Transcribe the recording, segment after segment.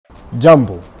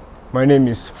Jambo, my name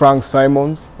is Frank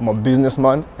Simons. I'm a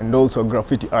businessman and also a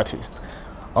graffiti artist.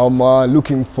 I'm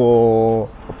looking for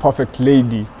a perfect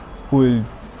lady who will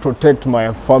protect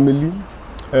my family,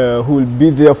 who will be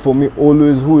there for me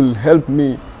always, who will help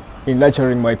me in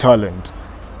nurturing my talent.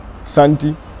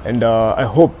 Santi, and I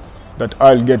hope that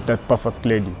I'll get that perfect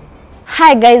lady.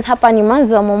 Hi guys, hapa ni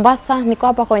Manzi wa Mombasa. Niko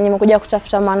hapa kwenye nimekuja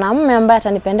kutafuta mwanamume ambaye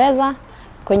atanipendeza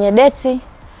kwenye date.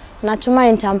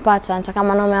 Natumai nitampata. Nataka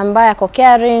mwanamume ambaye ako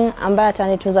caring, ambaye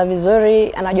atanitunza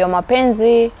vizuri, anajua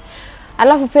mapenzi.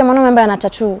 Alafu pia mwanamume ambaye ana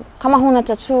tattoo. Kama huna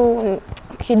tattoo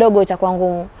kidogo itakuwa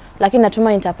ngumu, lakini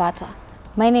natumai nitapata.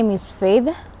 My name is Faith.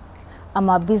 I'm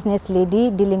a business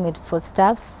lady dealing with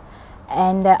foodstuffs,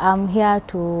 and I'm here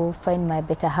to find my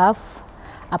better half,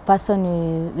 a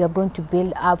person we are going to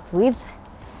build up with,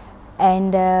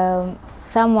 and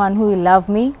someone who will love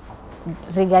me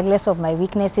regardless of my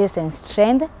weaknesses and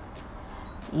strength.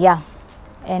 Yeah,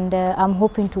 and I'm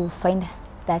hoping to find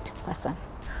that person.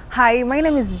 Hi, my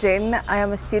name is Jen. I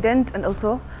am a student and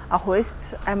also a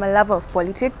host. I'm a lover of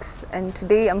politics, and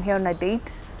today I'm here on a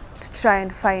date to try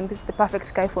and find the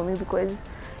perfect guy for me, because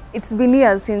it's been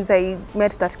years since I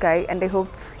met that guy, and I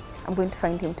hope I'm going to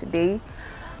find him today.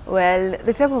 Well,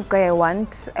 the type of guy I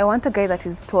want a guy that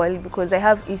is tall, because I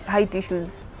have height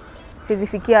issues.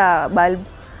 Sizifikia bulb.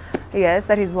 Yes,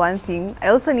 that is one thing. I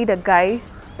also need a guy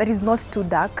that is not too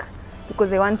dark,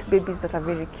 because I want babies that are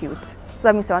very cute. So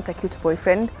that means I want a cute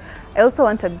boyfriend. I also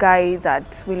want a guy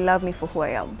that will love me for who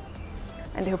I am.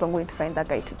 And I hope I'm going to find that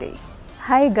guy today.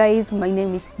 Hi guys, my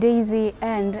name is Daisy,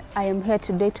 and I am here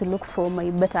today to look for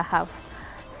my better half.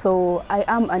 So I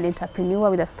am an entrepreneur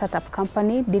with a startup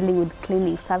company dealing with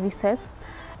cleaning services,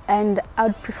 and I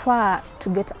would prefer to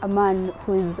get a man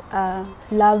who is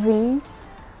loving,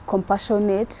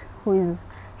 compassionate, who is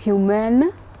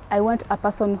human. I want a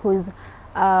person who is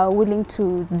willing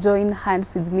to join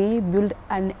hands with me, build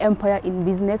an empire in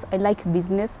business. I like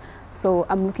business, so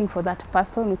I'm looking for that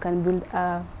person who can build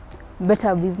a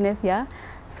better business. Yeah,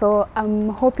 so I'm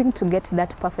hoping to get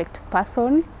that perfect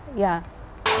person. Yeah.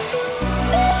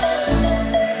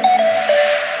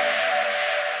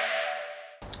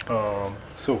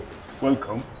 So,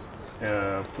 welcome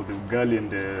for the ugali and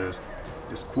the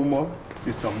skuma.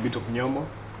 This is some bit of nyama.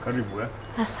 Karibu, eh?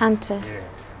 Asante. Yeah.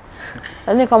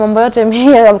 Lakini kwa mambo yote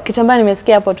mimi kitu ambacho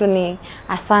nimesikia hapo tu ni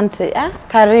asante.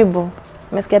 Karibu.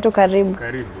 Nimesikia tu karibu.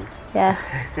 Karibu. Yeah.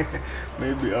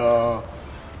 Maybe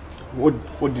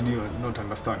what did you not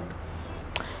understand?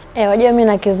 Wajua mimi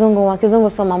na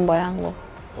kizungu sio mambo yangu.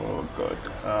 Oh God.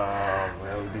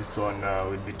 Well, this one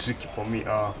will be tricky for me.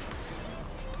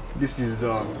 This is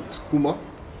skuma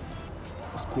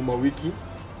wiki.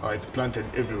 It's planted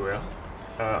everywhere.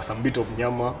 Some bit of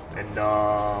nyama and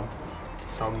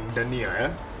some dania,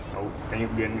 and you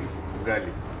get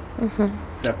ugali.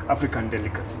 It's like African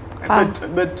delicacy. I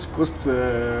bet cost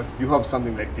you have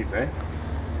something like this, eh?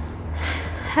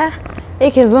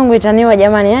 Hii kizungu itaniwa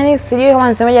jamani. Yaani sijui kama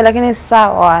nisemaje, lakini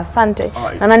sawa, asante.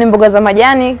 Naona ni mboga za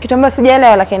majani, kitu ambacho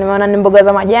sijaelewa, lakini nimeona ni mboga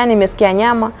za majani, nimesikia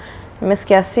nyama,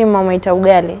 nimesikia sima umeita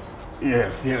ugali.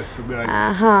 Yes, ugali.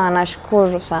 Aha,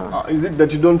 nashukuru sana. Is it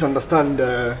that you don't understand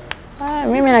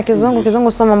mimi na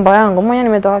kizungu sio mambo yangu. Mwenye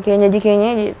nimetoka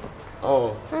kienyeji.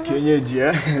 Oh, kienyeji,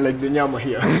 eh? Like the nyama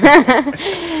here.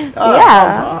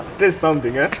 Yeah. Taste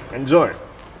something, eh? Enjoy.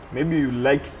 Maybe you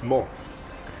like it more.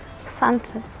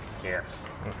 Asante. Yes.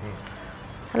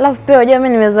 Alafu pia unajua mimi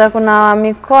nimezoea kuna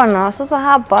mikono. Sasa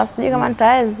hapa sijui kama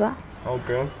nitaweza.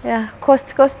 Okay. Yeah,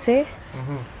 costi.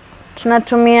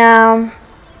 Tunatumia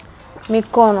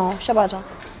mikono. Shabata.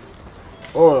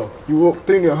 Oh, you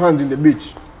clean your hands in the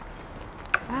beach.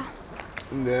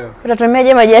 Yeah. Utatumia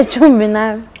je maji ya chumvi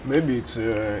nayo? Maybe it's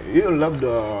hiyo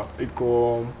labda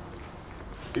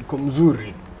iko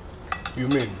mzuri. You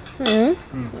mean?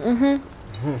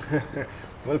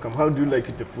 Welcome. How do you like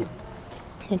it, the food?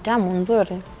 Ni tamu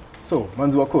nzuri. So,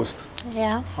 Manzi wa Coast.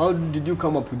 Yeah. How did you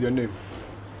come up with your name?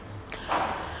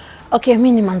 Okay,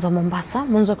 mimi ni Manzi wa Mombasa.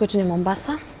 Mwanzo kwetu ni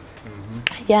Mombasa.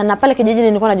 Yeah, na pale kijijini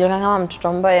nilikuwa najulikana kama mtoto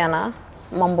ambaye ana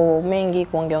mambo mengi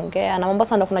kuongeongea, na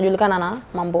Mombasa ndo kunajulikana na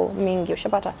mambo mengi,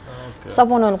 ushapata? Okay. So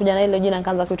hapo ndo nikuja na ile jina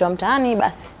nikaanza kuitwa mtaani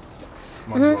basi.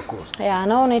 Manzi wa Coast. Yeah,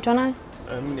 na unaitwa nani?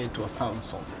 Mimi naitwa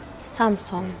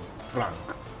Samson.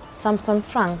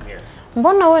 Frank. Yes.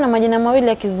 Mbona wewe na majina mawili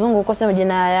ya kizungu kwa sababu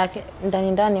majina yake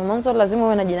ndani? Mwanzo lazima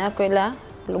uwe na jina yako ile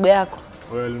lugha yako.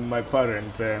 Well, my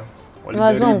parents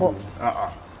wazungu.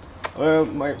 Well,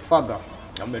 my father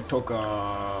ametoka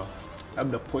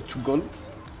labda Portugal.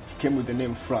 He came with the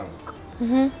name Frank.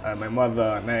 My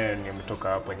mother naye ametoka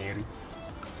hapa Nyeri.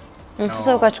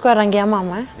 Sasa ukachukua rangi ya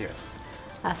mama, eh? Yes.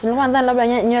 Nilikuwa nadhani labda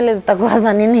nywele zitakuwa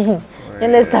za nini?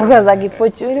 Nywele zitakuwa za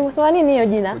kipochu. Ulisema nini hiyo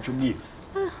jina? Portuguese.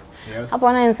 Yes.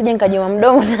 Hapo naye nisije nikajuma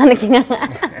mdomo tena king'ang'a.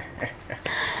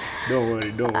 Don't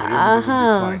worry, don't worry. Everything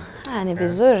will be fine. Ni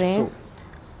vizuri. So,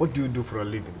 what do you do for a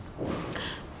living?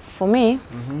 For me,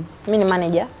 mimi ni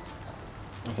manager.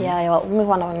 Mimi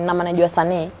huwa na manage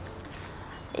wasanii.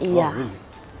 Yeah. Oh, really?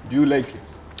 Do you like it?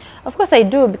 Of course I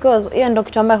do, because hiyo ndio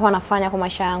kitu ambacho huwa nafanya kwa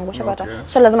maisha yangu. Shapata. Okay.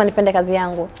 So lazima nipende kazi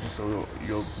yangu. So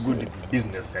you're good in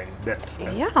business and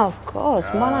that. Yeah, of course.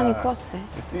 Mbona nikose?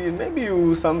 You see,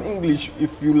 maybe some English,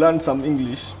 if you learn some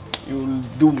English, you'll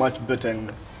do much better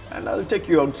and I'll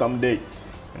take you out someday.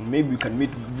 And maybe you can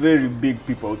meet very big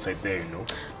people outside there, you know.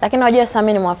 Lakini wajua sasa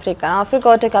mimi ni Mwafrika. Na Afrika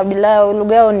wote kabila yao,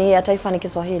 lugha yao ni ya taifa ni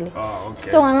Kiswahili. Okay.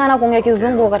 Sitong'ang'ana kuongea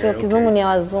Kizungu wakati Kizungu ni ya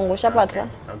wazungu. Shapata?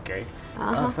 Okay.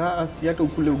 Sasa si hata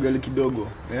ukule ugali kidogo,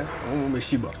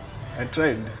 umeshiba. I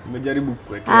tried, nimejaribu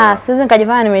kuwekea. Sisi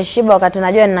nikajifanya nimeshiba wakati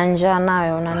najua nina njaa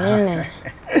nayo na nini.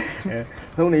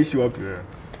 Sasa unaishi wapi wewe?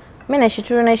 Mimi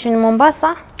naishi ni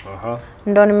Mombasa.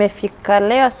 Ndo nimefika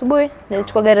leo asubuhi,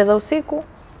 nilichukua gari za usiku,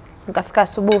 nikafika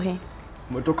asubuhi.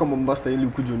 Umetoka Mombasa ili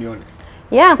ukuje unione?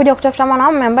 Yeah, kuja kutafuta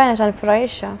mwanaume ambaye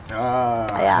atanifurahisha.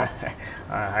 Yeah.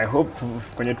 I hope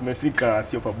kwenye tumefika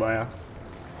sio pabaya.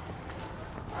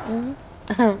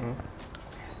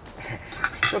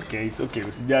 It's okay,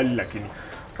 usijali lakini.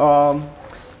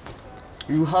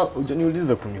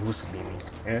 Hujaniuliza kunihusu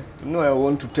mimi. You know, I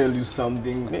want to tell you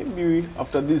something. Maybe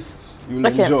after this you'll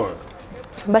enjoy.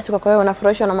 Basi kwa kweli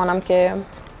unafurahishwa na mwanamke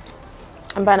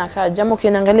ambaye anakaa jamu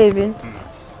ukiniangalia hivi.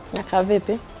 Nakaa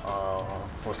vipi?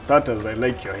 For starters, I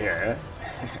like your hair.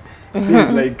 Seems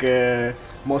like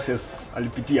Moses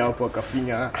alipitia hapo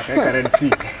akafinya akaweka Red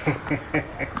Sea.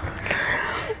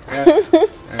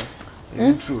 Is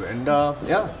it true? And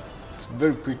it's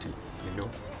very pretty, you know.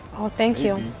 Oh, thank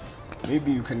you.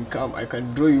 Maybe you can come. I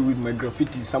can draw you with my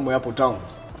graffiti somewhere hapo town.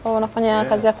 Oh, unafanya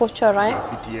kazi ya kuchora, eh?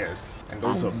 Graffiti, yes. And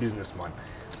also a businessman.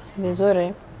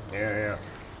 Vizuri. Yeah.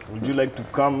 Would you like to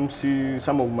come see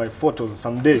some of my photos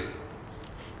someday?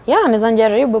 Yeah, naweza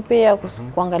njaribu pia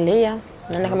kuangalia.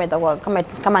 Naona kama itakuwa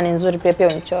kama ni nzuri pia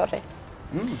unichore.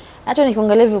 Hata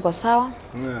nikiangalia hivi uko sawa.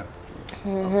 Yeah.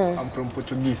 I'm from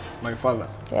Portuguese, my father.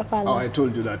 Oh, I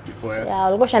told you that before. Yeah,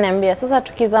 ulikuwa shaniambia. Sasa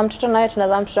tukizaa mtoto na wewe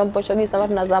tunazaa mtoto Portuguese ama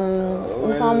tunazaa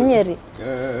msama Mnyeri.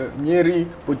 Nyeri,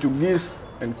 Portuguese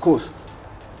and Coast.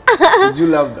 Did you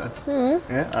love that?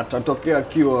 Atatokea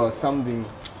akiwa something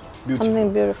beautiful. Something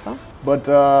beautiful. But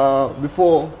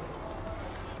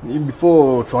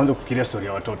before tuanze kufikiria story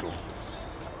ya watoto,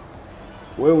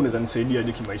 wewe unaweza nisaidia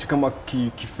aje kimaisha kama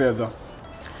kifedha?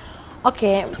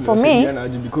 Okay, for me,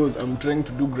 because I'm trying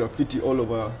to do graffiti all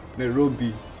over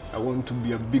Nairobi. I want to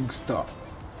be a big star.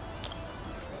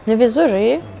 Ni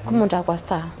vizuri kama utakuwa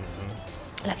star.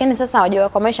 Lakini sasa wajua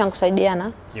kwa maisha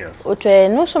nikusaidiana. Yes. Utoe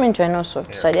nusu mimi nitoe nusu,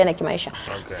 tusaidiane kimaisha.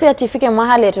 Okay. Si ati ifike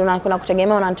mahali eti kuna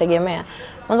kutegemea unanitegemea.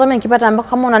 Mwanzo mimi nikipata ambako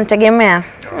kama unanitegemea,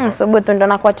 sababu ndo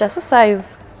nakuacha sasa hivi.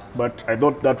 But I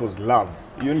thought that was love.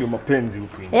 Hiyo ndio mapenzi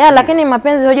huko. Yeah, lakini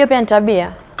mapenzi hoja pia ni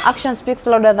tabia. Action speaks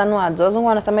louder than words. Wazungu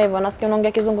wanasema hivyo, nasikia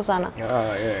unaongea Kizungu sana.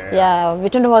 Yeah,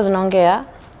 vitendo huwa zinaongea.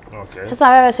 Okay. Sasa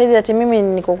wewe saizi ati mimi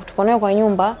niko tukoneo kwa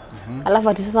nyumba, alafu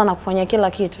ati sasa nakufanyia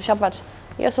kila kitu. Shapata.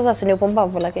 Hiyo sasa si ni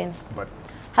upumbavu lakini. But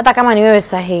hata kama ni wewe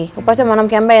sahihi, upate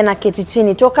mwanamke ambaye anaketi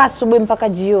chini toka asubuhi mpaka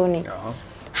jioni.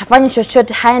 Hafanyi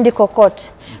chochote, haendi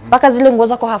kokote. Mpaka zile nguo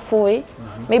zako hafui.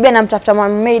 Maybe anamtafuta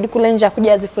maid kule nje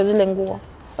akuja azifue zile nguo.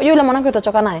 Unajua yule mwanamke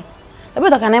utachoka naye. Labda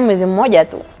utakaa naye mwezi mmoja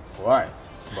tu. Why?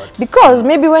 Because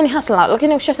maybe wewe ni hustler,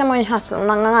 lakini ukishasema wewe ni hustler,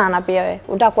 unang'ang'ana pia wewe.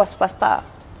 Unataka kuwa superstar.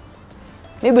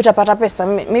 Maybe utapata pesa,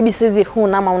 maybe sizi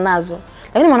huna ama unazo.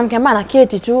 Lakini mwanamke ambaye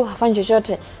anaketi tu, hafanyi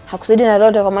chochote, hakusaidia na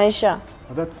lolote kwa maisha.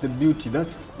 That's the beauty.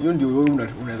 Hiyo ndio wewe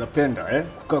unaweza penda,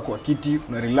 kukaa kwa kiti,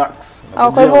 una relax.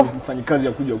 Kwa hivyo mfanyikazi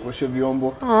akuja kuosha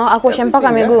vyombo. Akuosha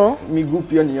mpaka miguu. Miguu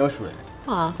pia ni yoshwe.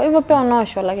 Kwa hivyo pia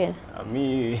unaoshwa lakini.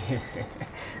 Mimi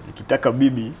nikitaka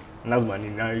bibi lazima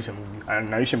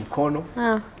ninaishe mkono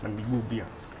na miguu pia.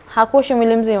 Hakuoshi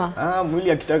mwili mzima?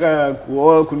 Mwili akitaka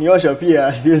kuniosha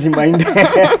pia siwezi mind.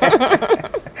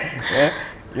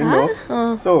 You know.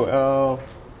 So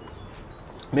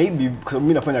maybe because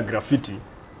mimi nafanya graffiti,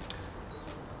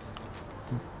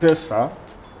 pesa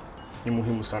ni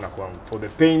muhimu sana kwangu for the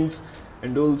paints,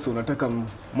 and also nataka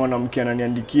mwanamke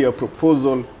ananiandikia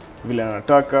proposal vile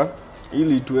anataka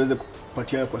ili tuweze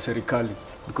kupatiana kwa serikali,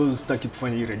 because sitaki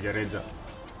kufanya hii reja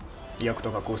ya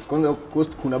kutoka Coast. Kwanza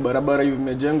Coast kuna barabara hiyo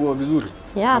imejengwa vizuri.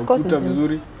 Yeah, Coast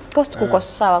vizuri. Coast kuko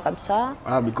sawa kabisa.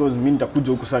 Because mimi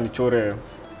nitakuja huku sana nichore.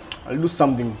 I'll do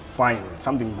something fine,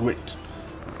 something great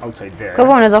outside there. Kwa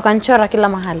hivyo unaweza ukanichora kila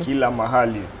mahali. Kila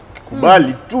mahali.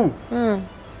 kubali tu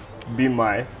be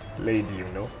my lady, you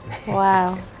know.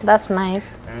 Wow, that's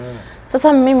nice.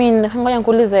 Sasa mimi ngoja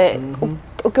nikuulize,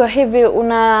 ukiwa hivi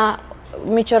una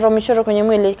michoro kwenye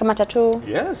mwili kama tattoo?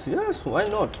 Yes, why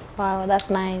not? Wow, that's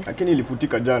nice. Lakini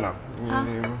ilifutika jana.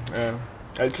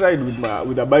 I tried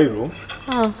with a biro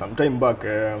some time back.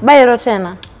 Biro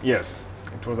tena? Yes,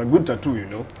 it was a good tattoo, you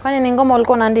know. Kwani ni ngoma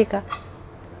ulikuwa unaandika?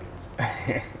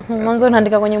 Mwanzo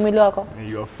unaandika kwenye mwili wako?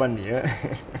 You are funny, eh?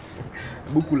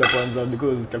 Buku la kwanza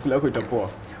because chakula yako itapoa.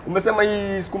 Umesema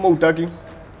hii sukuma utaki?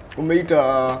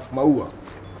 Umeita maua?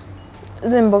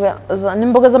 Hizi ni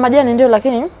mboga za majani ndio,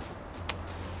 lakini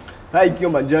hai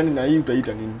ikiwa majani na hii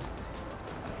utaita nini?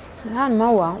 Ni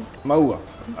maua. Maua?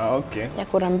 Okay. Ya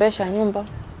kurembesha nyumba.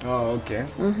 Okay.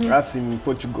 As in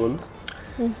Portugal,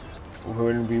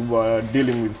 when we were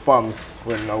dealing with farms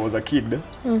when I was a kid,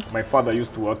 my father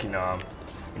used to work in a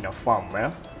farm,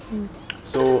 yeah?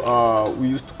 So we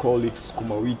used to call it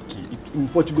skuma wiki. In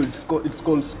Portugal it's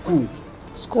called sku.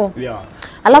 Sku. Yeah.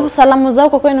 Alafu salamu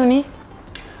zako kwenu ni?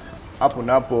 Hapo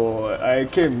napo I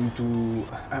came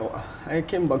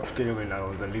back to Kenya when I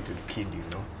was a little kid, you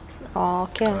know.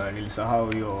 Okay.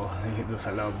 Nilisahau hizo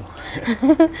salamu.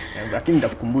 Lakini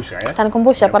nitakukumbusha, eh?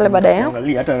 Kanikumbusha pale baadaye.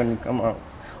 Angalia hata kama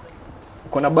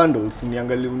uko na bundles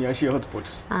uniashie hotspot.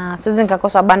 Siwezi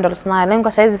nikakosa bundles na lengo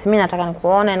kwa saizi mimi nataka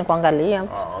nikuone, nikuangalia.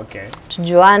 Okay.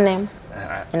 Tujuane.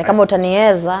 Ni kama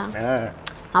utaniweza.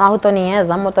 Ama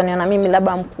hutoniweza, ama utaniona mimi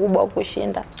labda mkubwa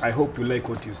kushinda. I hope you like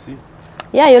what you see.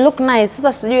 Yeah, you look nice.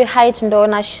 Sasa sijui height ndo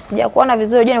na sijakuona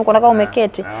vizuri. Je, niko nataka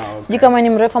umeketi. Okay. Sijui kama ni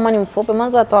mrefu ama ni mfupi.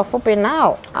 Mwanzo watu wafupi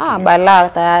nao. Balaa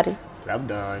tayari.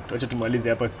 Labda tuache tumalize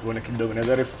hapa tuone kidogo.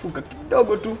 Naweza refuka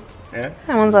kidogo tu.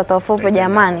 Mwanzo watu wafupi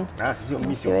jamani. Sio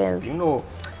mimi sio. You know,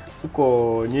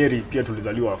 huko Nyeri pia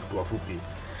tulizaliwa watu wafupi.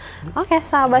 Okay,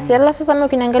 sawa basi. Ala sasa mimi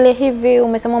ukiniangalia hivi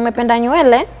umesema umependa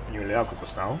nywele? Nywele yako iko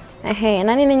sawa.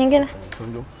 Na nini nyingine?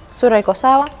 Tundu. Sura iko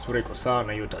sawa? Sura iko sawa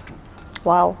na hiyo tattoo.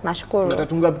 Wow, nashukuru. Una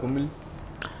tattoo ngapi kwa mwili?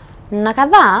 Na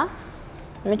kadhaa.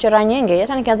 Michora nyingi.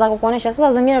 Hata nikianza kukuonesha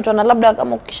sasa zingine utaona labda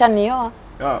kama ukishanioa.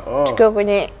 Tukiwa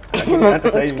kwenye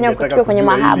tukiwa kwenye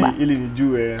mahaba. Ili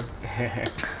nijue.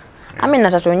 Mimi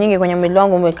na tattoo nyingi kwenye mwili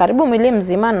wangu, karibu mwili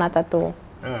mzima na tattoo.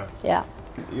 Yeah.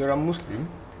 You're a Muslim?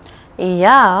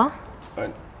 Yeah.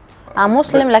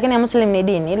 Muslim, lakini Muslim ni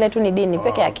dini. Ile tu ni dini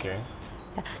peke yake. Okay.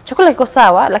 Chakula kiko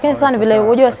sawa, lakini sana vile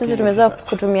unajua sisi tumezoea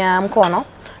kutumia mkono.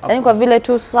 Yaani kwa vile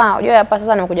tu saa, unajua hapa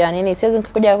sasa nimekuja nini? Siwezi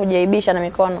nikakuja kujaibisha na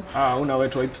mikono. Una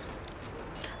wet wipes?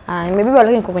 Nimebeba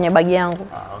lakini kwa kwenye bagi yangu.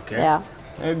 Okay. Yeah.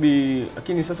 Maybe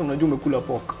lakini sasa unajua umekula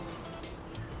pork.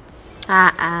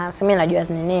 Si mimi najua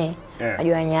nini? Yeah.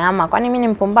 Najua nyama. Kwani mimi ni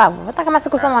mpumbavu? Hata kama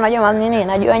sikusoma najua nini?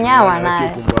 Najua nyama na. Sio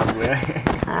mpumbavu, eh.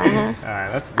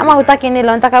 Ama hutaki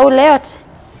nilo, nataka ule yote.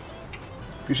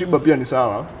 Kishiba pia ni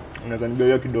sawa. Unaweza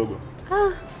nigawia kidogo.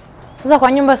 Sasa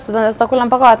kwa nyumba tutakula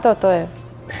mpaka watoto wewe.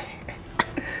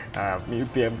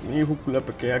 Mimi hukula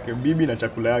peke yake, bibi na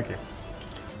chakula yake.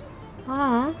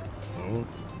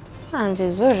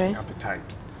 Vizuri.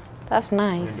 Appetite. That's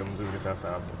nice. Ndio mzuri sasa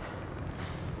hapo.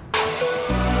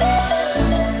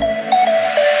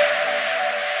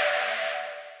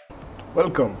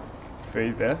 Welcome,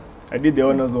 Faith. I did the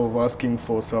honors of asking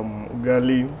for some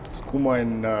ugali, skuma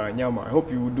and nyama. I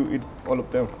hope you do eat all of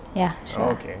them. Yeah,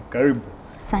 sure. Okay, karibu.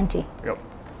 Asante. Yep.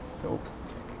 So,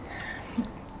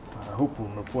 I hope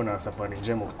umekuwa na safari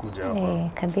njema kuja hapa.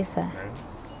 Kabisa.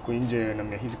 Kuinje na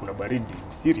mnahisi kuna baridi.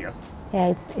 Serious?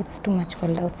 Yeah, it's too much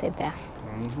cold outside there.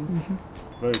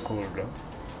 Very cold.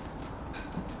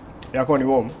 Yako ni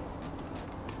warm?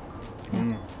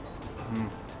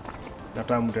 Na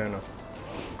tamu tena.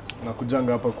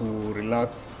 Nakujanga hapa ku relax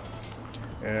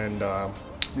and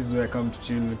this is where I come to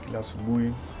chill kila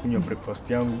asubuhi, kunywa breakfast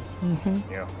yangu.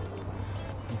 Yeah.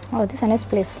 Oh, this is a nice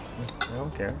place.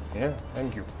 Okay. Yeah,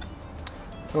 thank you.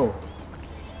 So,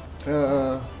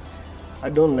 I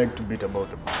don't like to beat about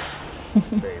the bush,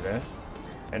 baby.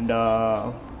 And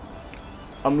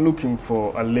I'm looking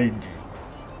for a lady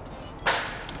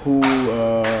who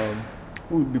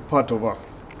would be part of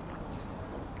us.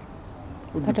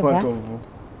 Would be part of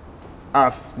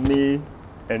us, me,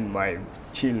 and my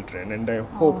children. And I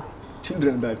hope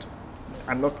children that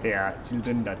are not there,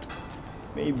 children that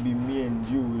maybe me and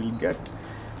you will get.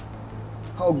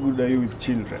 How good are you with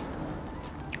children?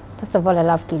 First of all, I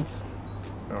love kids.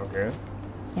 Okay.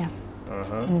 Yeah.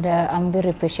 And I'm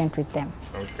very patient with them.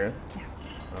 Okay. Yeah.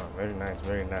 Very nice,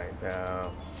 very nice.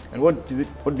 And what is it?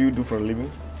 What do you do for a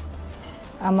living?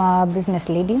 I'm a business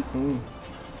lady.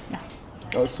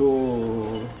 Yeah. Also,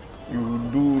 you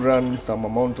do run some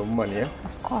amount of money, yeah?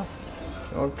 Of course.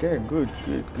 Okay, good.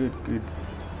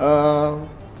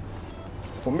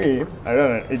 For me, I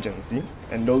run an agency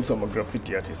and also I'm a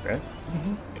graffiti artist.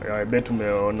 I bet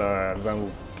umeona zangu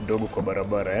kidogo kwa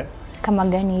barabara. Kama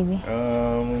gani hivi?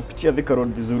 Pitia Thika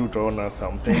Road vizuri utaona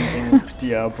some painting.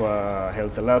 Pitia hapa Hell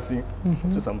Selassie,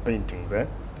 so some paintings.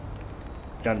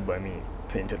 Done by me,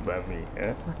 painted by me.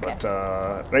 Okay. But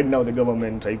right now the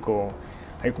government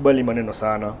haikubali maneno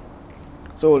sana.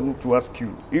 So I need to ask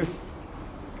you, if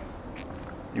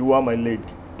you are my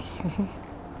lady,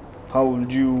 how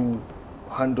would you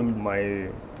handle my,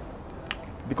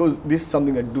 because this is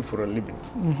something I do for a living,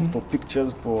 for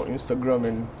pictures, for Instagram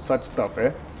and such stuff.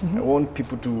 I want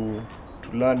people to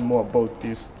learn more about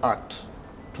this art,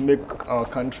 to make our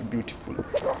country beautiful.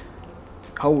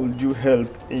 How would you help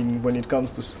in when it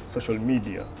comes to social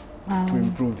media to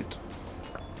improve it?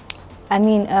 I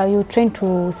mean, you're trying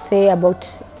to say about,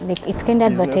 like, it's kind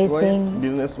of advertising.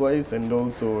 Business-wise and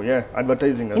also, yeah,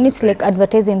 advertising. And it's like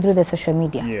advertising through the social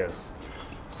media. Yes.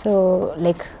 So,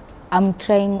 like, I'm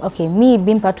trying, okay, me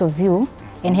being part of you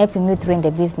and helping you through in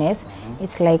the business,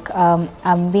 it's like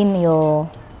I'm being your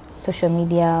social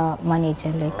media manager.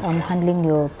 Like, I'm handling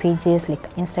your pages,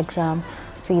 like Instagram,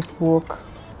 Facebook,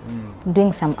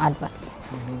 doing some adverts.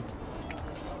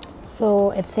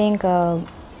 So, I think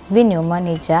being your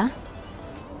manager,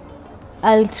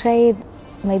 I'll try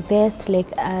my best, like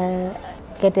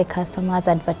get the customers,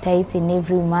 advertise in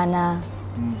every manner,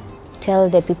 tell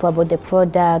the people about the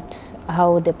product,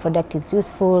 how the product is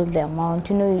useful, the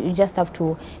amount. You know, you just have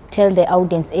to tell the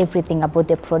audience everything about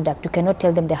the product. You cannot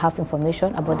tell them they have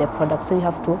information about the product, so you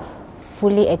have to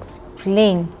fully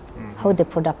explain how the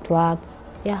product works.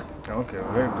 Yeah. Okay,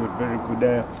 very good, very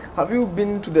good. Have you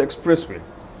been to the expressway?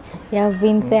 Yeah, I've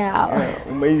been there.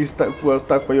 Umekuwa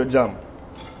stuck kwa hiyo jam?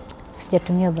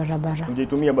 Sijatumia barabara.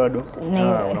 Hujaitumia bado?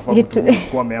 Unafaa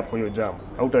kuwa hapo hiyo jam.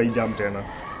 Hautai jam tena.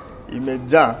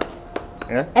 Imejaa.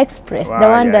 Yeah? Express, the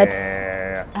one that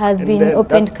has been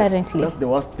opened currently. That's the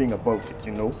worst thing about it,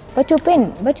 you know. But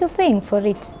you're paying for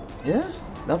it. Yeah,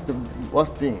 that's the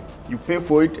worst thing. You pay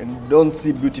for it and don't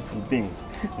see beautiful things.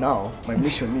 Now, my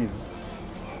mission is,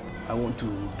 I want to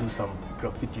do some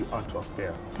graffiti artwork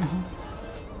there.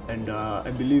 And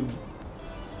I believe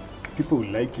people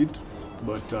will like it,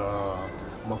 but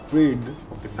I'm afraid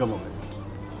of the government.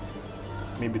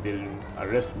 Maybe they'll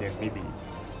arrest me and maybe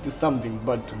do something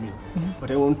bad to me. But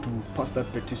I want to pass that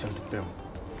petition to them.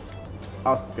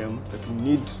 Ask them that we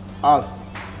need us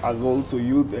as also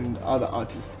youth and other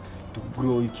artists to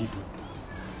grow kitu,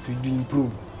 to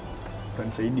improve.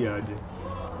 Utanisaidia aje?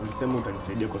 Ulisema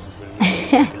utanisaidia kwa social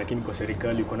media, lakini kwa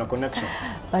serikali uko na connection.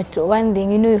 But one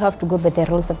thing, you know, you have to go by the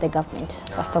rules of the government,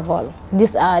 first of all.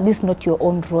 This is not your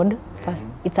own road. First,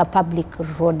 it's a public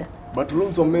road. But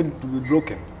rules are made to be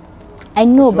broken. I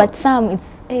know, but some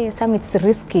it's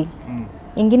risky.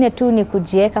 Ingine tu ni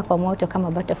kujieka kwa moto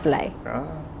kama butterfly.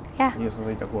 Yeah. Hiyo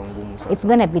sasa itakuwa ngumu sasa. It's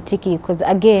gonna be tricky because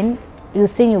again, you're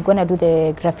saying you're gonna do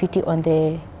the graffiti on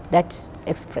that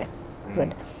express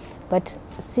road. But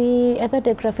see, I thought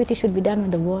the graffiti should be done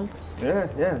on the walls.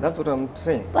 Yeah, that's what I'm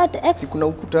saying. But si kuna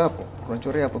ukuta hapo,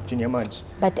 tunachorea hapo chini ya maji.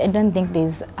 But I don't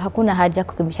think hakuna haja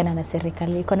kukimbishana na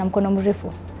serikali. Iko na mkono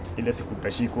mrefu. Ile siku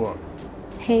utashikwa.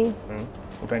 Hey.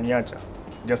 Utaniacha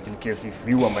just in case if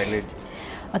you are my lady.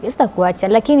 Okay, sitakuacha,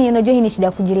 lakini unajua hii ni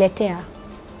shida kujiletea.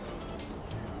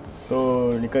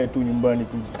 So nikae tu nyumbani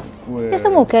kuwe. Sasa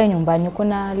ukae nyumbani,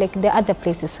 kuna like the other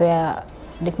places where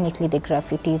definitely the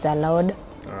graffiti is allowed.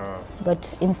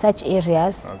 But in such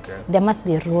areas, there must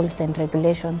be rules and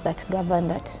regulations that govern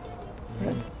that.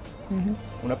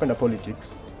 Unapenda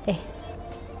politics?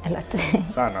 A lot.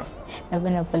 Sana.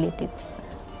 Napenda politics.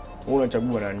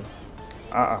 Unachagua nani?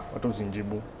 Watu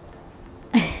usinjibu.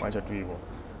 Acha tu hivyo.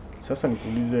 Sasa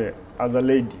nikuulize, as a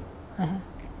lady,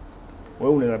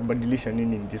 wewe unaweza badilisha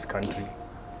nini in this country?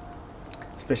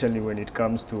 Especially when it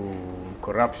comes to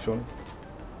corruption.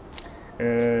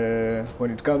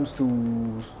 When it comes to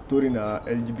story na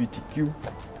LGBTQ,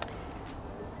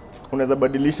 unaweza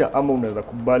badilisha ama unaweza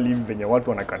kubali hivi venye watu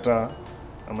wanakataa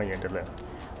ama iendelee?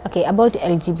 Okay, about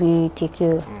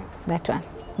LGBTQ, that one,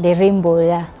 the rainbow,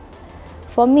 yeah.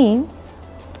 For me,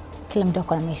 kila mtu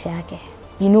ako na maisha yake.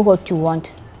 You know what you want.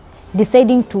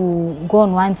 Deciding to go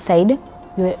on one side,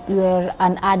 you're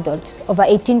an adult. Over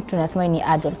 18 tunasema ni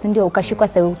adult. Ndio ukashikwa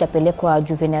sasa utapelekwa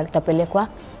juvenile, utapelekwa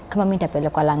kama mimi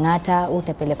nitapelekwa Lang'ata,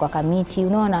 utapelekwa Kamiti,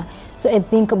 unaona? So I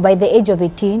think by the age of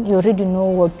 18, you already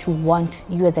know what you want,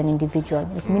 you as an individual.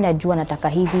 Like, mimi najua nataka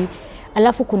hivi.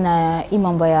 Alafu kuna hii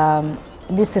mambo ya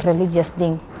this religious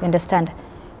thing, you understand?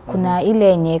 Kuna ile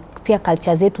yenye pia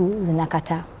culture zetu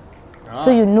zinakataa.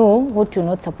 So you know what you're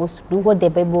not supposed to do, what the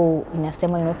Bible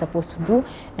inasema you're not supposed to do,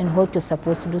 and what you're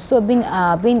supposed to do. So being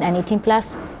an 18 plus,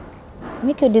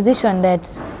 make your decision that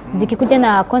zikikuja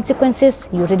na consequences,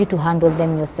 you're ready to handle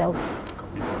them yourself.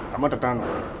 Kabisa. Kama tatano.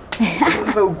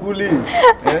 Sasa ukuli.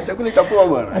 Chakula itapoa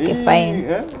bwana. Okay,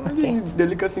 fine. Okay.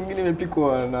 Delicacy nyingine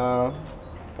imepikwa na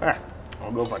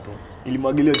ogopa tu.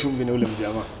 Ilimwagilia chumvi na ule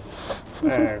mjamaa.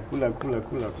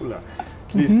 Kula.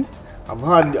 At least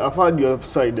I've heard your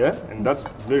side, and that's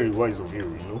very wise of you, you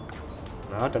know.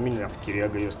 Na hata mimi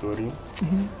nafikiriaga hiyo story.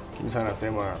 Kini sana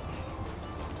nasema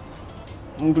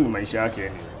mtu ni maisha yake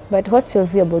anyway. But what's your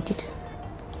view about it?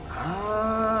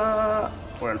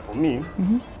 Well, for me,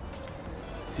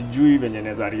 sijui venye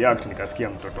naweza react nikasikia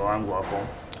mtoto wangu hapo.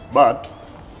 But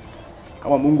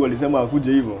kama Mungu alisema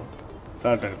akuje hivyo,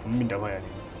 sasa mimi nitafanya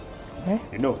nini?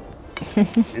 You know.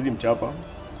 Hizi mchapa,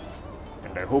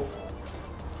 and I hope.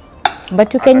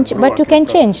 But you can change.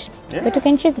 Yeah. But you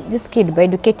can change this kid by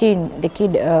educating the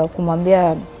kid,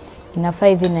 kumwambia inafaa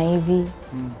hivi na hivi.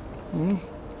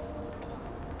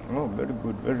 Oh, very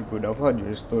good. I've heard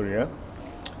your story, yeah.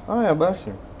 Haya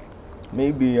basi.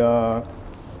 Maybe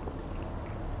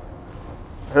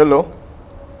hello.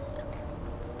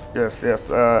 Yes.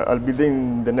 I'll be there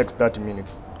in the next 30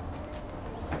 minutes.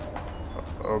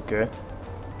 Okay.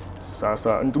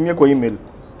 Sasa nitumie kwa email.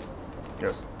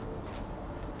 Yes.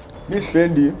 Mimi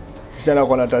sipendi msichana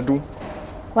kwa na tattoo.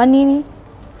 Kwa nini?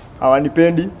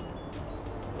 Hawanipendi.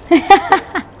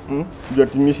 Jua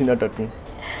timishi na tattoo.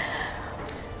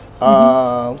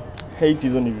 Hate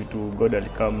hizo ni vitu God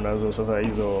alikam nazo, sasa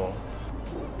hizo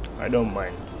I don't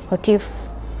mind. What if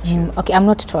okay, I'm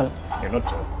not tall. You're not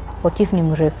tall. What if ni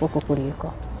mrefu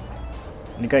kukuliko?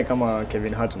 Nikai kama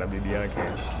Kevin Hart na bibi yake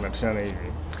tunatishana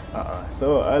hivi.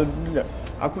 So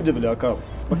akuja vile akao.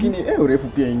 Lakini urefu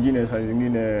pia ingine saa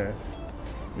zingine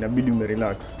inabidi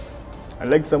umerelax. I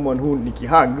like someone who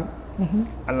nikihug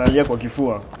analia kwa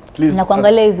kifua. Please. Na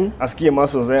kuangalia hivi. Asikie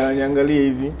muscles ananiangalia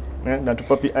hivi. Na tu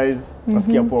puppy eyes,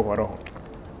 nasikia poa kwa roho.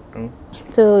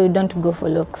 So you don't go for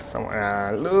looks.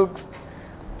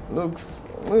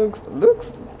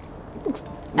 Looks.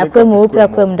 Akwe mweupe,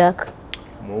 akwe mdark.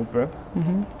 Mweupe.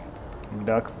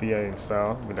 Mdark pia ni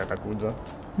sawa, bila atakuja.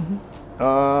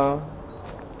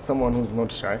 Someone who's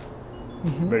not shy.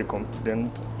 Very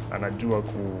confident, anajua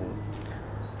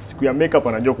siku ya makeup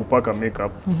anajua kupaka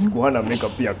makeup, siku hana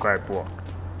makeup pia kae poa.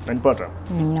 Nanipata?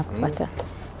 Nakupata.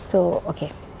 So, okay.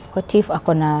 What if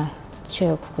akona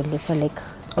cheo kukuliko, like,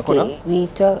 okay, we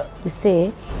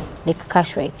say like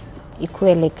cash wise,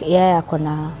 ikuwe like yeye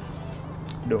akona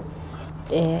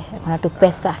akona tu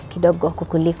pesa kidogo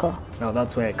kukuliko. Now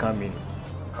that's where I come in.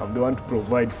 I'm the one to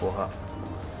provide for her.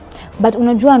 But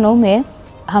unajua wanaume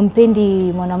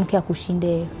hampendi mwanamke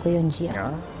akushinde kwa hiyo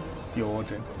njia. Sio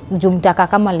wote. Mtaka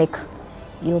kama like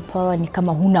your power ni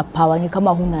kama huna power, ni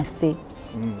kama huna say.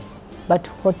 But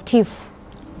what if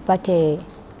upate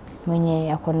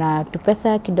mwenye akona tu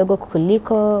pesa kidogo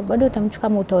kukuliko, bado utamchukua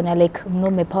kama utaona like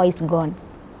mnaume power is gone?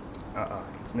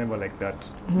 It's never like that.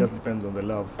 It just depends on the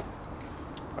love.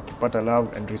 Akipata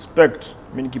love and respect,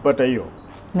 mimi nikipata hiyo,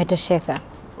 umetosheka.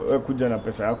 Wewe kuja na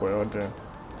pesa yako yote.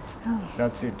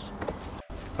 That's it.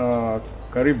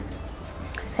 Karibu.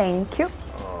 Thank you.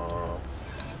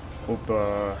 Hope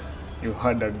you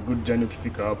had a good journey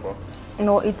ukifika hapa.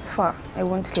 No, it's far. I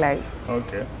won't lie.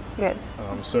 Okay. Yes.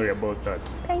 I'm sorry about that.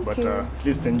 Thank you. At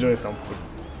least enjoy some food.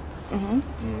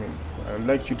 I'd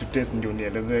like you to taste ndio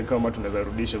nieleze kama tunaweza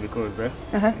rudisha because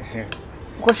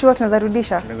Kwa sure tunaweza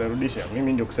rudisha? Tunaweza rudisha.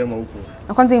 Mimi ndio kusema huku.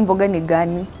 Na kwanza hii mboga ni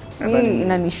gani? Hii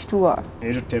inanishtua.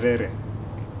 Inaitwa terere.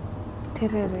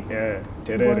 Terere? Yeah,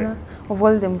 terere. Mbona? Of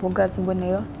all the mbogas mbona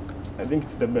hiyo? I think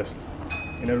it's the best.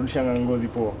 Inarudisha ngozi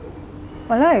poa.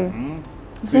 Walai?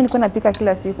 Sisi nilikuwa napika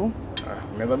kila siku.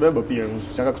 Unaweza beba pia,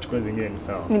 ukitaka kuchukua zingine ni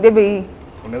sawa. Ni bebe hii?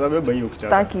 Unaweza beba hiyo ukitaka.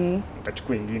 Taki.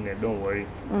 Utachukua ingine, don't worry.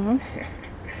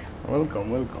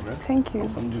 Welcome. Thank you.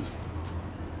 Have some juice.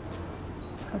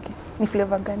 Okay. Ni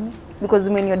flavor gani? Because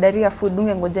umeniodaria food,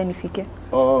 ungengoja nifike.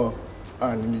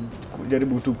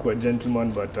 Nilijaribu tu kuwa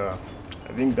gentleman, but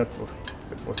I think that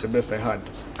was the best I had.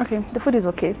 Okay, the food is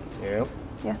okay. Yeah?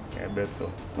 Yes. I bet so.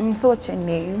 So what's your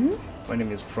name? My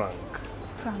name is Frank.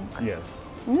 Frank. Yes.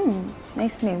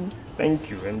 Nice name.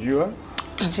 Thank you. And you are?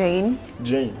 Jane.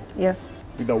 Jane. Yes.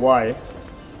 With a Y?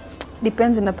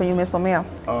 Depends na penye umesomea.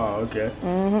 Okay.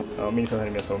 Mimi sasa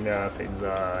nimesomea side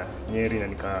za Nyeri na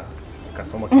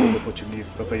nikasoma kidogo Portuguese.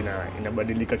 Sasa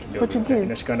inabadilika kidogo. Portuguese?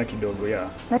 Inashikana kidogo, yeah.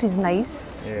 That is nice.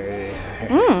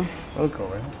 Yeah.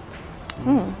 Welcome.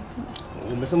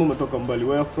 Umesema umetoka mbali.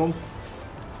 Where are you from?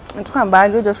 Natoka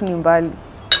mbali, wewe tu ni mbali.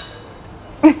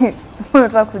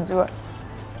 Unataka kujua?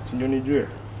 Ndio nijue.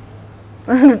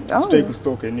 Sitaki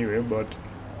kustalk anyway, but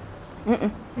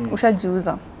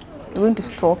ushajiuza. You're going to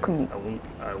stalk me.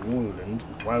 I wouldn't.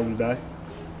 Why would I?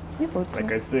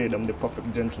 Like I said, I'm the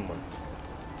perfect gentleman.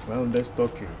 Why would I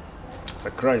stalk you? It's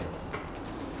a crime.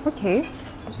 Okay.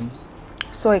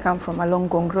 So I come from along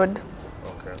Gong Road.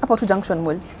 Okay. Hapo tu Junction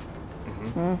Mall.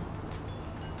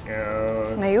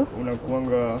 Na you?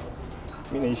 Unakuanga,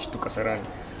 mimi naishi tu Kasarani.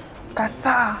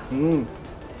 Kasa.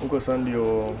 Huko sasa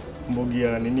ndio mbogi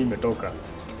ya nini imetoka.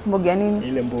 Mbogi ya nini?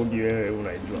 Ile mbogi wewe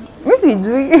unaijua. Mimi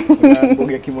sijui. Kuna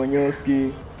mbogi ya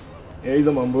Kimonyoski.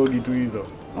 Hizo mambogi tu hizo.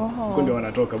 Huko ndio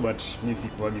wanatoka, but mimi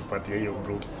sikuwagi party ya hiyo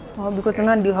group. Because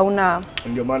una ndio hauna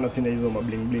ndio maana sina hizo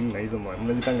mabling bling na hizo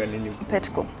mnazitanga nini?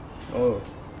 petco.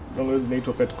 Ndio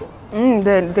zinaitwa petco.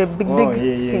 The big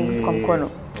things kwa mkono.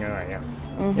 Yeah.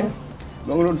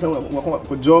 Ndio unasema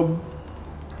kwa job.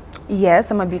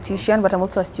 Yes, I'm a beautician, but I'm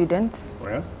also a student.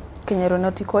 Where? Kenya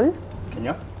Aeronautical.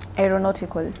 Kenya?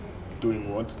 Aeronautical.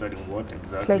 Doing what? Studying what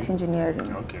exactly? Flight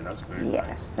engineering. Okay, that's very Yes,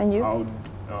 nice. And you? I'm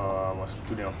a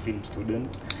student, a film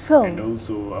student. Film? And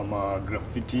also I'm a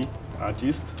graffiti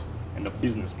artist and a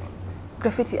businessman.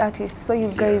 Graffiti artist. So you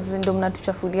guys ndio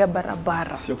mnatuchafulia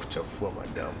barabara. Sio kuchafua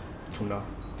madam. Tuna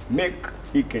make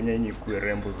hii Kenya yenye kuwe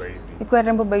rembo zaidi. Ikuwe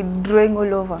rembo by drawing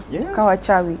all over. Yes. Kawa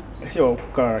chawi. Sio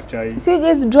kukaa chai. So you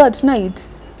guys draw at night?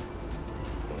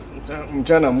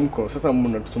 Mchana mko, sasa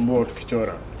mnatusumbua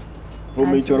tukichora.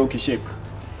 Umeichora ukishake.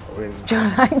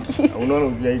 Chorangi. Unaona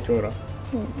ukijaichora.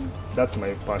 That's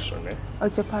my passion, eh. Oh,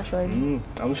 it's your passion.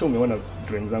 I'm sure umeona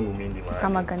drawing zangu mingi mahali.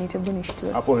 Kama gani tebu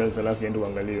nishtue. Hapo Hell Selassie ende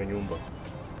uangalie hiyo nyumba.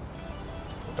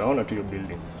 Utaona tu hiyo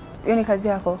building. Hiyo ni kazi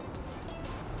yako?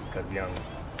 Kazi yangu.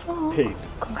 Paid.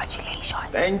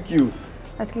 Congratulations. Thank you.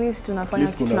 At least tunafanya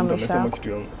kitu na maisha yako.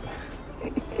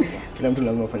 Kila mtu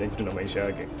lazima afanye kitu na maisha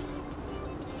yake.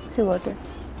 Si wote.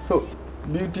 So,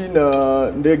 beauty na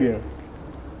ndege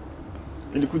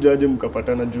ilikuja aje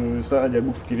mkapatana juu sana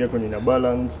jaribu kufikiria kwenye na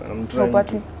balance and I'm trying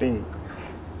to think.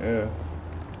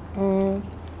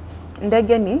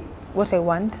 Ndege ni what I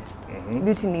want.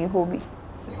 Beauty ni hobby.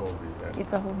 Ni hobby. Yeah.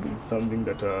 It's a hobby. It's something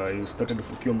that you started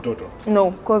ukiwa mtoto.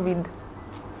 No, COVID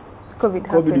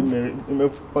happened.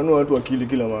 Imepanua watu akili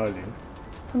kila mahali.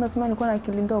 So unasema nilikuwa na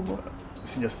akili ndogo?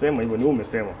 Sijasema hivyo, ni wewe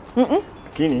umesema.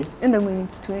 Lakini ndio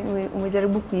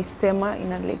umejaribu kuisema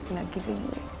ina like na akili.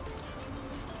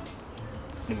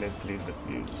 Plead the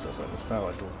field, sasa ni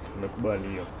sawa tu, nimekubali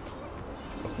hiyo.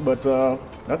 But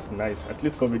that's nice. At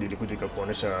least COVID ilikuja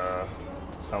ikakuonesha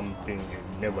something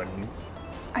you never knew.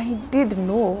 I did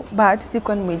know, but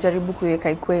sikuwa nimejaribu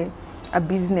kuweka ikwe a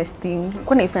business thing.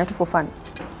 Kwa naifanya tu for fun.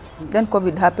 Then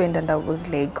COVID happened and I was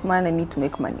like, man, I need to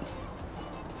make money.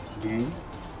 Do you?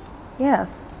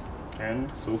 Yes. And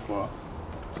so far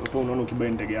unaona ukibuy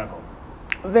ndege yako?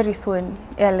 Very soon,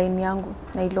 airline yangu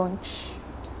na launch.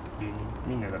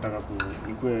 Mimi nataka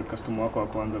nikuwe customer wako wa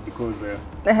kwanza because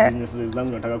businesses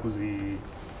zangu nataka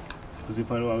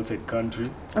kuzipanua outside country.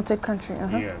 Outside country,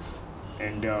 Yes.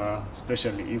 And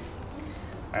especially if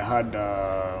I had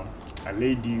a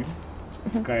lady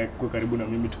kwa karibu na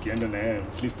mimi tukienda na yeye,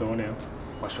 at least aone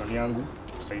passion yangu,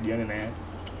 tusaidiane na yeye.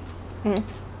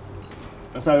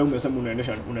 Sasa wewe umesema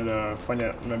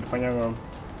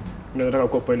unataka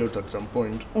kuwa pilot at some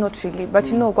point. Not really, but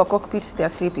you know, kwa cockpit there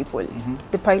are 3 people.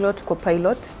 The pilot,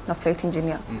 co-pilot, na flight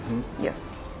engineer. Yes.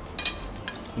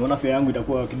 Unaona fare yangu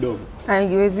itakuwa kidogo?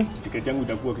 Haiwezi. Tiketi yangu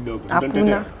itakuwa kidogo.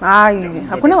 Hakuna. Hivi.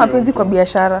 Hakuna mapenzi kwa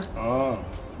biashara.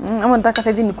 Ama nataka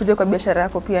saizi nikuje kwa biashara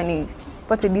yako pia ni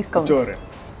pate discount. Chore.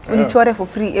 Unichore for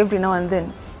free every now and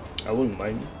then. I wouldn't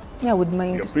mind. Yeah, I would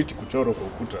mind. You're pretty kuchoro kwa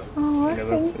ukuta.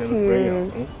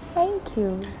 Thank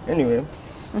you. Anyway,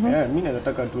 mimi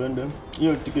nataka tuende.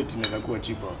 Hiyo ticket inaweza kuwa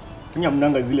cheaper. Kenya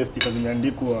mnanga zile stickers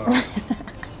zimeandikwa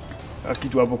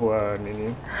kitu hapo kwa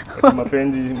nini?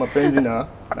 Mapenzi na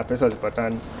pesa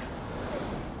zipatani.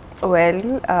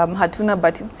 Well, hatuna,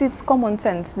 but it's common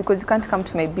sense because you can't come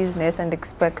to my business and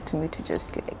expect me to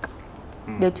just like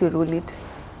let you rule it.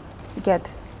 Get.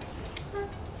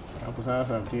 Hapo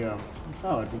sasa pia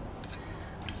sawa tu.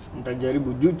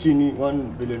 Nitajaribu juu chini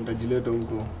vile nitajileta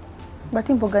huko. But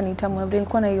mboga ni tamu,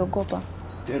 nilikuwa naiogopa.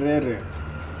 Terere.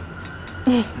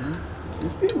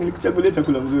 Nilikuchagulia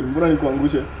chakula mzuri, mbona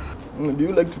nikuangushe? Do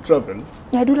you like to travel?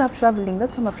 Yeah, I do love traveling.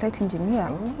 That's why I'm a flight engineer.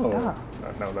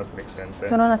 Now that makes sense.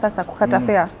 So naona sasa kukata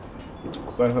fare.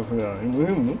 Kukata fare ni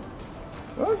muhimu.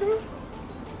 Okay.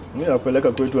 Mimi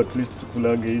napeleka kwetu at least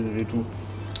tukulage hizi vitu.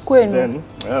 Kwenu? Then,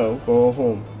 go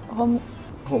home.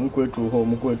 Home kwetu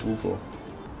huko.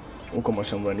 Huko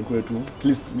mashambani kwetu. At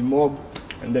least be mob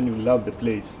and then you love the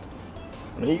place.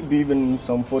 Maybe even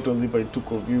some photos if I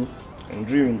took of you and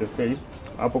drew in the face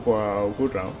hapo kwa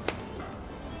ukuta.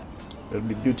 It'll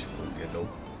be beautiful, you know.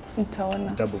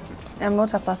 Nitaona. Double kids. I'm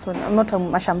not a person. I'm not a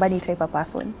mashambani type of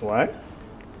person. Why?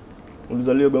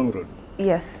 Ulizaliwa Gong Road?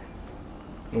 Yes.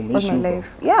 No, All umeishi my huko?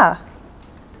 life. Yeah.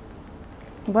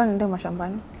 Mbona ndio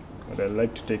mashambani? But I'd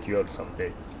like to take you out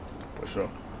someday. For sure.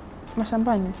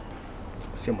 Mashambani?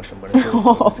 Sio mashambani,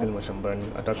 sio mashambani.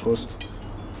 At a coast.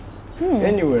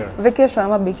 Anywhere. Vacation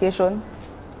ama vacation?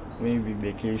 Maybe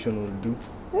vacation will do.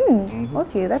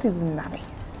 Okay, that is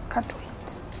nice. Can't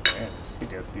wait. Yeah,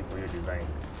 seriously for your design.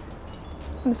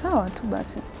 Ni sawa tu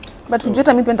basi. But ujue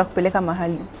hata mimi pia nitakupeleka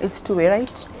mahali. It's two way,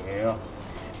 right? Yeah.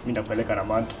 Mimi nitakupeleka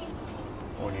Ramatu.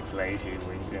 Unifurahishe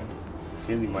hivyo nje.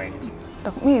 Siwezi mind.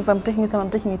 Me, if I'm taking you somewhere,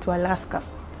 I'm taking you to Alaska.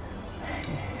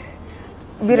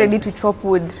 Be ready to chop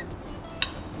wood.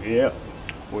 Yeah.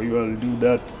 For you I'll do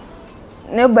that.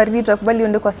 Leo baridi utakubali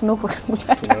uende kwa snow kwa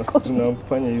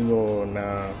Tunafanya hizo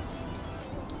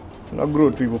na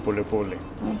grow tu hivyo pole pole.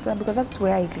 because that's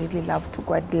where I really love to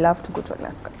go. I'd love to go to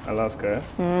Alaska. Alaska, eh?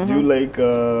 Do you like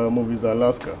movies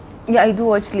Alaska? Yeah, I do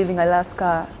watch Living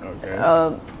Alaska.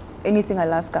 Okay. Anything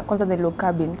Alaska. Kwanza the log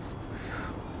cabins.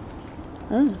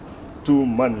 It's too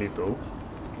manly though.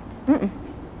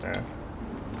 Yeah.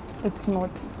 It's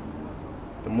not.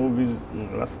 The movies in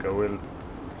Alaska, well,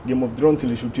 Game of Thrones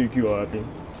ilishutiwa ikiwa wapi?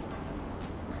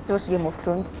 Still watch Game of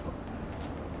Thrones.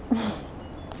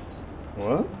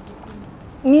 What?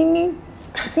 Nini?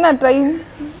 Sina time.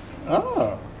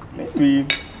 Maybe.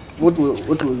 What was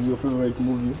your favorite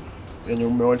movie yenye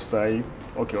umewatch sahi?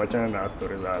 Okay, wachana na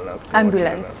story za Alaska.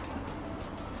 Ambulance.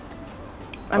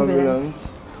 Ambulance.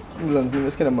 Ambulance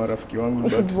nimesikia na marafiki wangu. You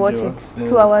should watch sija- it. no,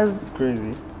 2 hours. It's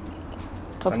crazy.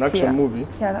 Top It's an action tier. movie.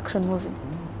 Yeah, action movie.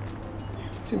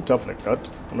 Seems tough like that.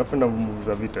 Unapenda movies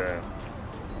za vita.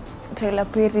 Tyler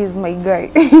Perry is my guy.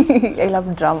 I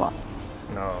love drama.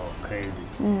 No, crazy.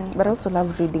 But I also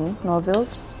love reading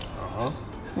novels.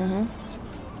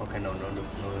 Okay, no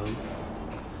novels.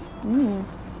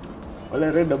 Well, I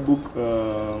read a book,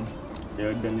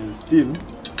 Daniel Steele.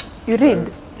 You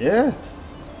read? Yeah.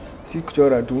 Si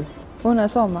kuchora tu.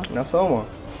 Unasoma? Nasoma.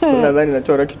 Nadhani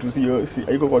nachora kitu si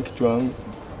haiko kwa kichwa wangu.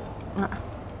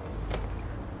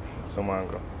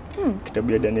 Somanga.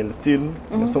 Kitabu ya Daniel Steele,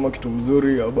 nasoma kitu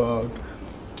mzuri about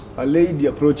a lady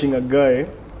approaching a guy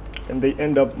and they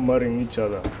end up marrying each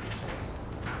other.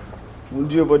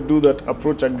 Would you ever do that?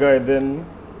 Approach a guy then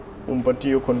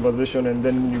umpatie conversation and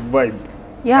then you vibe?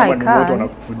 Yeah, Ama I ni wote can.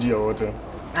 wanakujia wote?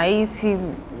 I see.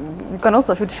 You can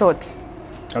also shoot short.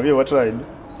 Have you ever tried?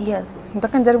 Yes.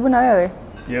 Nataka njaribu na wewe?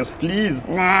 Yes,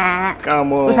 please. Nah.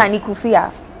 Come on.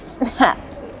 Utanikufia.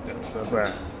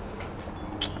 Sasa.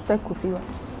 Utaki kufiwa.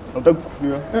 Unataka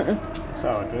kufiwa?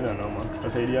 Sawa, tuenda noma.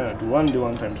 Tutasaidiana tu one day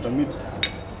one time tutamit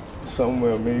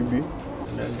somewhere maybe.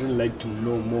 And I'd really like to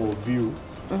know more of you.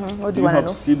 What Do do you you want to have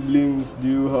know? siblings? Do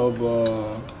you have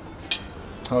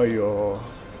how your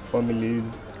family is?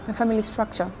 My family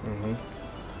structure.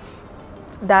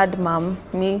 Dad, mom,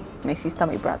 me, my sister,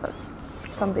 my brothers.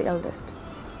 So I'm the eldest.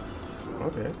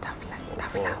 Okay. Tough life,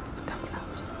 tough Oh. love, tough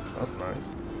love. That's nice.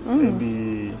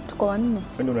 Maybe Tuko wanne.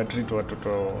 when una treat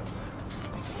watoto.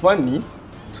 It's funny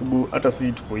sababu hata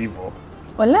sisi tuko hivyo.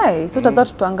 Walai, so utazaa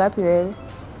watoto wangapi wewe?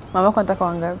 Mamako anataka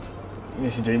wangapi?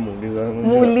 Mimi sijaimuuliza.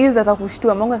 Muulize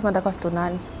atakushtua. Mamangu anasema anataka watoto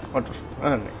 8. Watu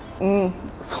 8.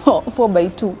 4 by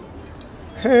 2.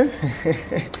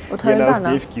 Utawezana?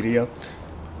 Sijafikiria.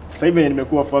 Sasa hivi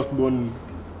nimekuwa first born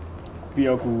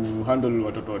pia kuhandle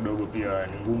watoto wadogo pia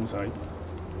ni ngumu sana.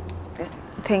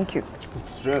 Thank you.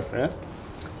 It's stress, eh?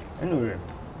 Anyway,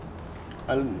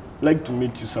 I'd like to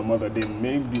meet you some other day.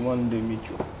 Maybe one day meet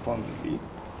your family.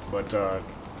 But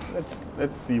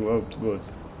let's see how it goes.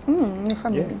 Ni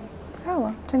family. Yeah.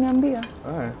 Sawa, utaniambia.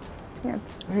 Alright.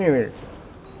 Yes. Anyway,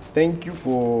 thank you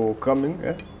for coming.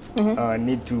 I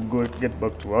need to go get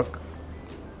back to work.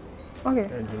 Okay.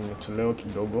 Nimechelewa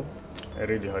kidogo. I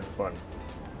really had fun.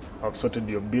 I've sorted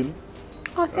your bill.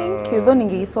 Oh, thank you. Though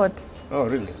ningeisort. Oh,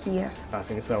 really?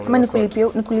 Yes. Ni sawa. Kama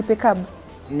nikulipe cab.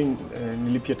 Mimi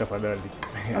nilipia tafadhali.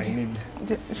 Okay. I need.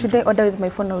 Should I order with my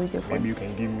phone or with your phone? Maybe you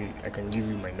can give me. I can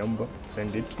give you my number.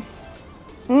 Send it.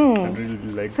 I'd really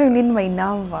like. So you need my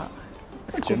number.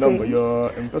 What's your number?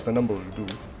 Your M-Pesa number will do.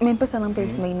 My M-Pesa number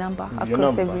is my number Your across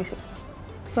number? everything.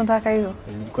 So nataka hiyo.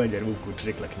 Nilikuwa najaribu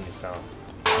kutrick lakini sawa.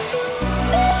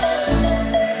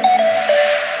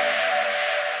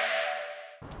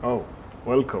 Oh,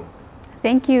 welcome.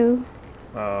 Thank you.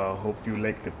 Hope you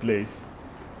like the place.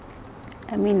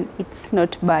 I mean, it's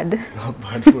not bad. Not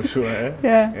bad for sure, eh?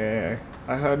 Yeah.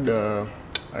 I had,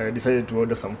 I decided to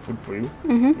order some food for you.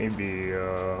 Maybe,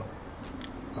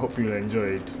 I hope you'll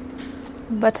enjoy it.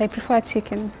 But I prefer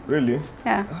chicken. Really?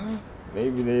 Yeah.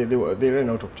 Maybe they ran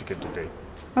out of chicken today.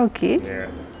 Okay. Yeah.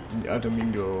 hata mimi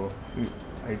ndio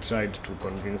I tried to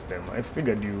convince them. I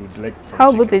figured you'd like some How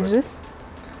about the chicken, but juice?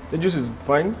 the juice is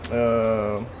fine.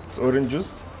 It's orange juice.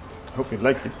 Hope you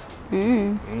like it.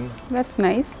 That's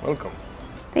nice. Welcome.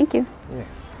 Thank you. Yeah.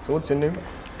 So what's your name?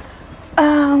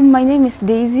 My name is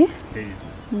Daisy. Daisy.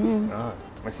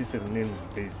 My sister's name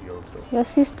is Daisy also. Your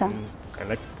sister? I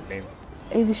like the name.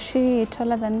 Is she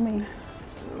taller than me?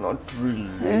 Not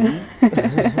really.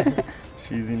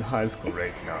 She's in high school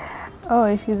right now.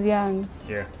 Oh, she's young.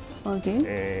 Yeah.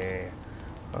 Okay.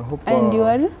 I hope. And you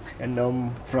are? And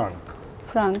I'm Frank.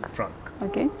 Frank. Frank.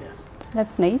 Okay. Yes.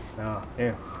 That's nice.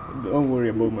 Yeah. Don't worry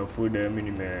about my food. Mimi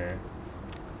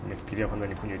nimefikiria kwanza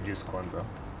nikunywe juice kwanza.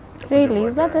 Nitakuja Really?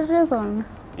 Is that the baadaye. reason?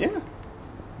 Yeah.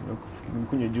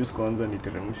 Nikunywe juice kwanza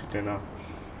niteremshe tena.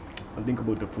 I'll think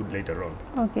about the food later on.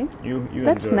 Okay. You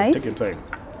That's enjoy. nice. Take your time.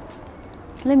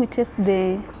 Let me taste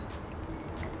the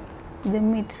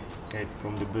meat. Yeah, it's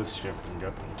from the best chef in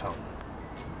town.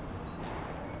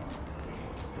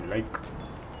 You like?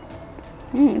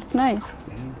 It's nice.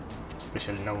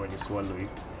 Especially now when you swallow it.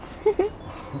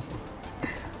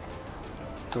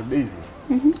 So Daisy,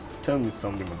 tell me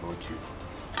something about you.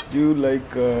 Do you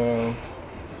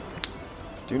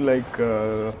like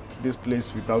this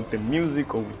place without the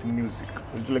music or with music?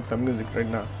 Would you like some music right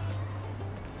now?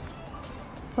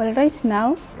 Well, right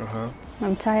now,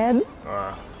 I'm tired.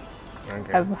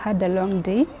 Okay. I've had a long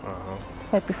day, Uh-huh.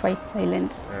 so I prefer it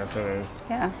silent. So,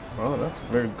 Yeah. oh, that's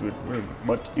very good, very good.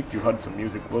 But if you had some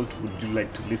music, what would you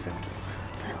like to listen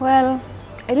to? Well,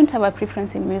 I don't have a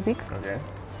preference in music. Okay.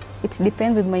 It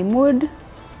depends on my mood.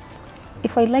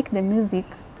 If I like the music,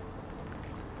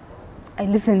 I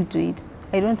listen to it.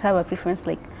 I don't have a preference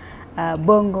like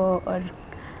bongo or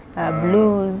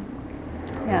blues.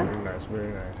 Yeah. Very nice, very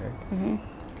nice. Eh?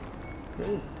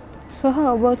 Good. So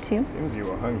how about you? Seems you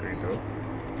were hungry though.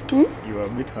 You were a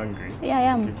bit hungry. Yeah, I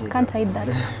am. People Can't that- hide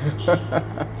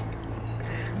that.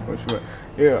 For sure.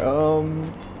 Yeah,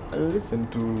 I listen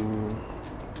to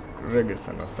reggae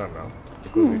sana sana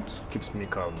because it keeps me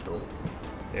calm though.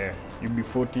 Yeah,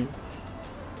 UB40.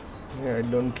 Yeah, I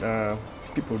don't.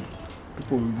 People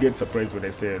get surprised when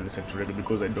I say I listen to reggae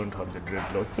because I don't have the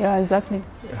dreadlocks. Yeah, exactly.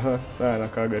 Saa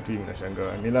nakaga tu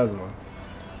nashangaa. Ni lazima.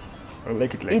 I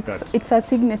like it like that. It's a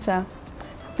signature.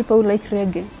 People who like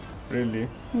reggae. Really?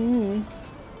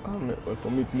 Well,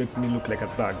 for me, it makes me look like a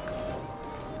thug.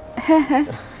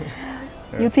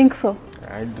 You think so?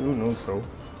 I do know so.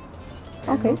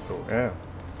 I Okay. know so,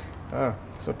 yeah.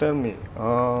 So tell me,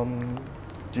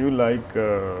 do you like,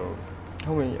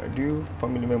 how many, do you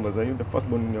family members? Are you the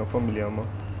firstborn in your family, Amma?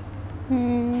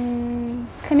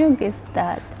 Can you guess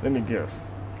that? Let me guess.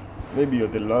 Maybe you're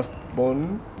the last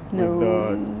born No. with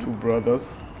the two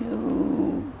brothers?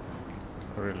 No.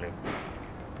 Really?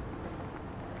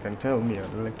 Can tell me,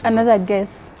 I'd like to know. Another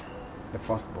guess? The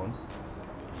firstborn?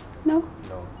 No.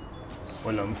 No.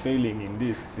 Well, I'm failing in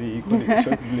this. See,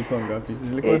 shots zilikuwa ngapi?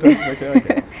 Zilikuwa tatu peke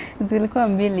yake. Zilikuwa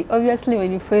mbili. Obviously,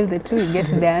 when you fail the two, you get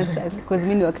the answer because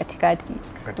mimi ni wa katikati.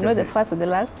 I'm not the first or the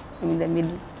last. I'm in the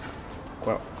middle.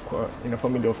 In a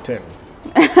family of 10?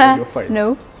 You're 5?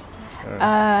 No.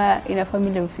 In a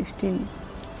family of 15.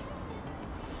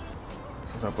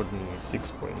 So hapo ni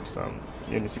 6 point some.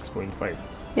 Hiyo ni 6.5.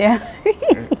 Yeah.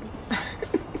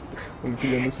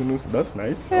 Ulipiga nusu nusu. That's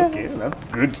nice. Yeah. Okay,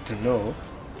 that's good to know.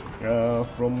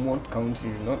 From what county?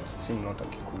 Seem not a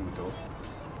Kikuyu though.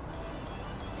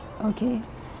 Okay.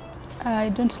 I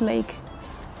don't like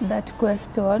that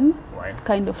question. Why? It's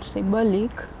kind of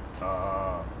symbolic.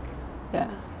 Yeah.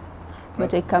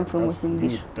 But I come from that's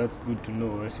Mozambique. good. That's good to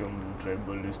know. As you're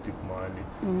tribalistic mahali.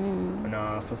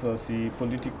 Na sasa si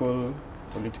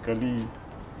politically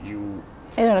you.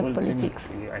 I don't like Well, it seems-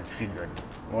 politics. I figured.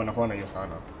 Wanakuwa na hiyo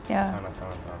sana. Yeah. Sana.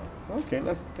 Okay,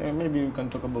 let's maybe we can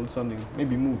talk about something.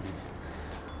 Maybe movies.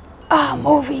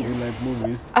 Movies. You like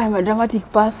movies? I'm a dramatic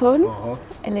person. Uh-huh.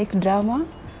 I like drama.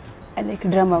 I like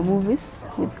drama movies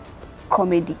with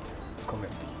comedy.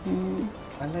 Comedy.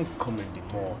 I like comedy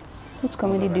more. Which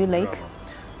comedy do you like?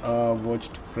 Drama. I've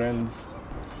watched Friends.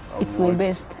 I've It's my watched-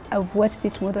 best. I've watched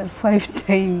it more than 5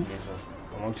 times.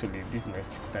 Actually, this is my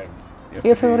 6th time. Your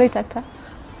Yesterday, favorite actor?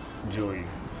 Joey.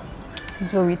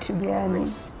 Joey Tribbiani.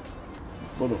 Ross.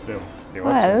 Both of them.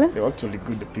 Well- They were actually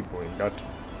good people in that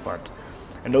part.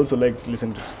 And also like to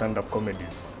listen to stand-up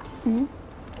comedies.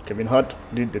 Kevin Hart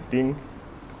did the thing.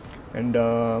 And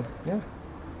yeah.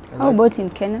 I How like- about in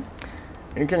Kenya?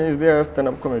 In Kenya, is there a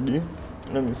stand-up comedy?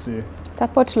 Let me see.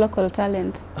 Support local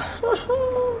talent.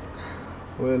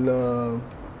 Well,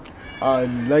 I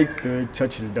like the way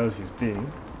Churchill does his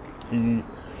thing.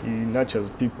 He nurtures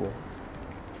people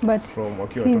But from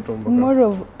wakiwa he's watoto mpaka. more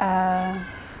of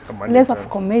less of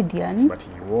comedian. But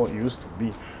you used to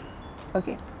be.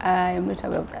 Okay, I am not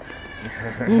aware of that.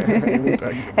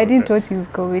 I didn't watch his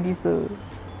comedy, so.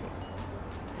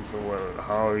 Well,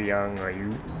 how young are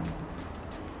you?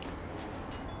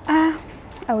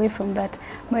 Away from that,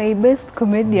 my best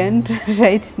comedian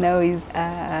right now is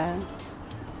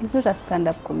he's not a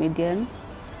stand-up comedian.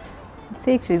 I'd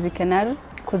say Crazy Canal,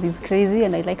 because he's crazy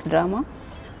and I like drama.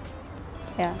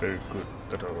 Yeah. Very good.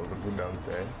 That was a good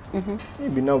answer.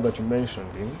 Maybe now that you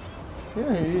mentioned him,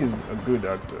 yeah, he is a good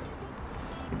actor.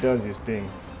 He does his thing.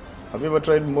 Have you ever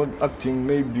tried more acting,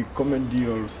 maybe comedy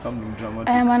or something dramatic?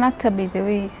 I am an actor, by the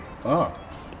way. Ah.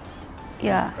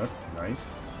 Yeah. That's nice.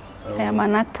 I am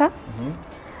an actor.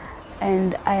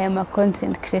 And I am a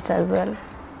content creator as well.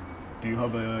 Do you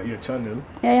have your channel?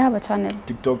 Yeah, I have a channel.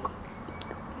 TikTok?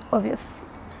 Obvious.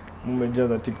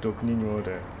 Mmejaza TikTok nini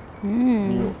wote?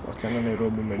 Niyo, wasichana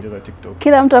Nairobi mmejaza TikTok.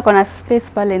 Kila mtu akona space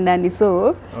pale ndani,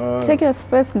 so take your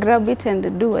space, grab it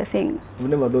and do a thing. I've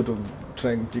never thought of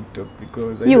trying TikTok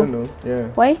because I You? don't know. Yeah.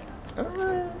 Why?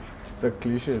 It's a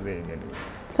cliche thing anyway.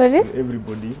 Sorry?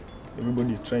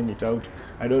 Everybody is trying it out.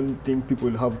 I don't think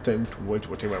people have time to watch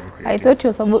whatever I'm creating. I thought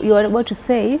you were about to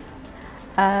say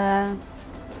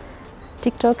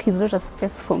TikTok is not a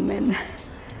space for men.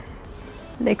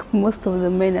 Like most of the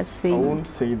men are I saying. won't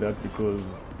say that because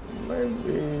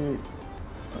maybe,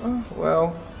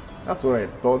 well, that's what I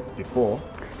thought before.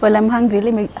 Well, I'm hungry.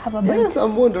 Let me have a bite. Yes,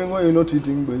 I'm wondering why you're not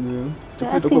eating, but You're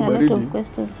asking a lot of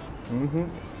questions.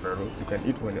 Well, you can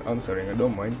eat when you're answering. I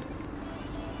don't mind.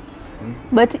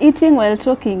 But eating while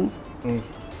talking,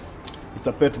 It's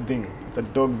a pet thing. It's a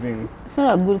dog thing. it's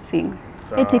not a good thing.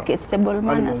 It's Etiquette, table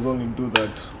Animals manners. only do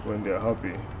that when they're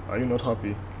happy. Are you not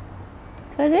happy?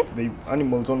 Sorry?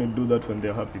 Animals only do that when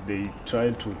they're happy. They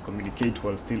try to communicate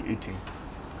while still eating.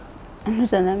 I'm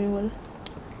not an animal.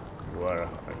 You are an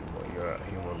animal. You are a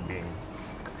human being.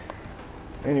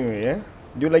 Anyway, yeah?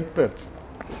 Do you like pets?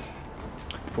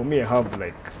 For me, I have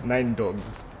like 9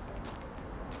 dogs.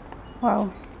 Wow.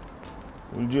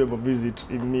 Would you ever visit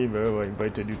me if I ever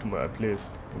invited you to my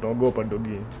place? Don't go up a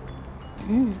doggy.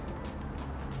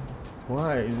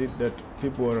 Why is it that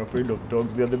people are afraid of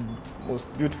dogs? They are the most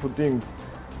beautiful things.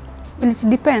 Well, it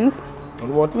depends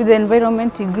On what? with the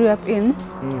environment you grew up in.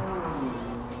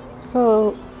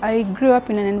 So I grew up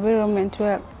in an environment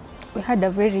where we had a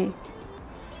very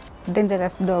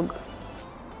dangerous dog.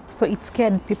 So it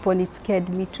scared people and it scared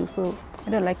me too. So I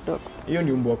don't like dogs. Hiyo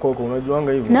ni mbwa koko,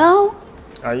 unajuanga hivyo? No.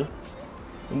 Ai.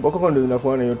 Mbwa koko ndio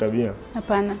inakuwa na hiyo tabia.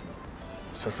 Hapana.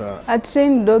 Sasa A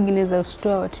trained dog inaweza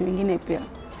kushtua watu wengine pia.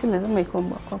 Si lazima iko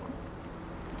mbwa koko.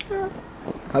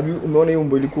 umeona hiyo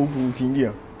mbwa ilikuwa huku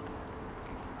ukiingia?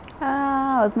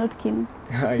 I was not keen.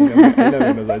 Ina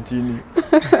meno za chini.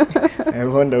 I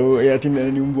wonder ati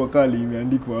ni mbwa kali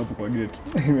imeandikwa hapo kwa gate.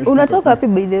 Unatoka wapi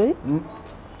by the way?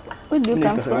 Where do you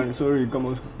come from? Sorry kama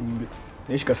usikumbie.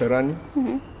 Naishi Kasarani.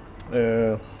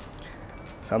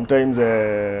 Sometimes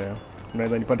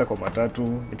unaweza nipata kwa matatu,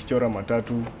 nikichora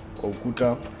matatu kwa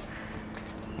ukuta.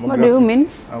 What do you mean?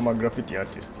 I'm a graffiti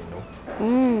artist, you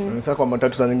know. Sasa kwa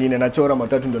matatu saa nyingine nachora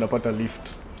matatu ndio napata lift.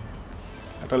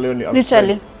 Hata leo ni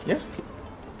Literally? Yeah.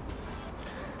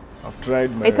 I've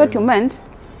tried my... I thought you meant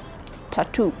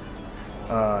tattoo.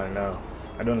 No.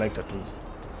 I don't like tattoos.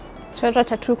 Chora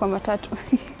tattoo kwa matatu.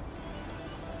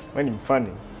 When I'm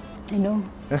funny. I know.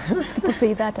 People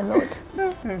say that a lot.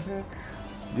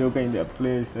 Joke in their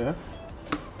place, eh?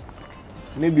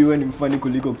 Maybe when I'm funny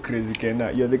kuliko crazy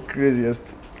Kena. You're the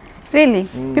craziest. Really?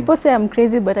 People say I'm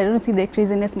crazy, but I don't see the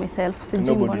craziness myself.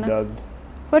 Nobody does.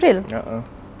 For real?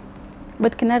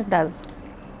 But Kenar does.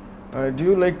 Do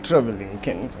you like traveling?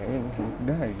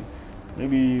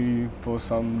 Maybe for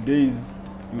some days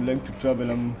you like to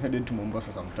travel. I'm headed to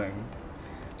Mombasa sometime.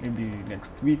 Maybe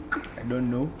next week. I don't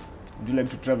know. Would you like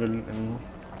to travel and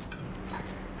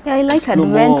yeah, I like explore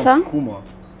adventure. more of Kuma?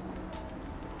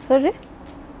 Sorry?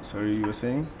 Sorry, you were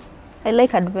saying? I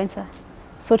like adventure.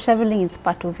 So traveling is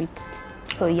part of it.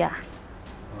 So yeah.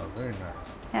 Oh, very nice.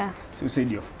 Yeah. So you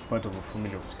said you're part of a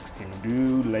family of 16. Do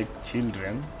you like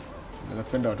children?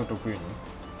 Unapenda watoto kwenu?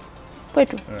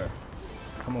 Kwetu?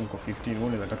 Kama mko 15,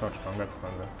 wewe unataka watoto wangapi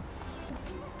kwanza?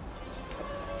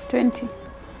 20.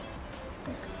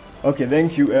 Okay,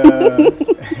 thank you.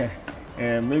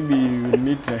 Maybe we'll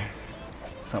meet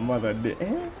some other day.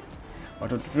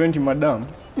 Watoto 20, madam?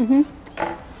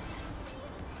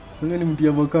 Wewe ni mti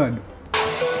avocado?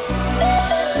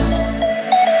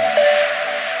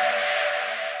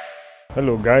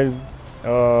 Hello guys,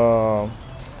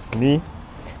 it's me,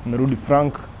 Merudi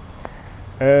Frank.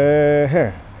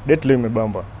 Date leo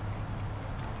imebamba.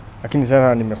 Lakini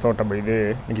sasa nimesota by the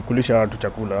way, nikikulisha watu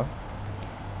chakula.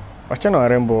 Wasichana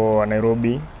warembo wa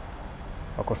Nairobi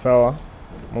wako sawa.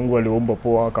 Mungu aliumba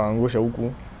poa akaangusha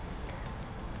huku.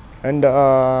 And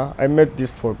I met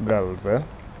these 4 girls.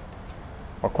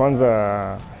 Wa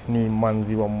kwanza ni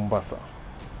manzi wa Mombasa.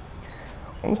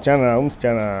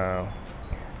 Msichana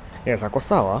yes, ako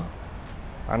sawa.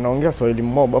 Anaongea Swahili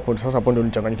mob hapo, sasa hapo ndio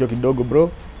nilichanganyikiwa kidogo bro.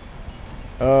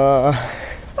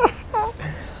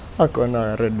 Ako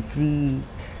na red sea,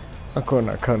 ako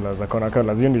na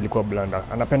colors, hiyo ndio ilikuwa blanda.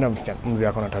 Anapenda mzee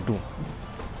ako na tattoo.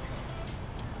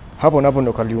 Hapo napo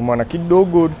ndo kaliumana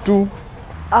kidogo tu.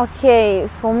 Okay,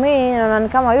 for me naona ni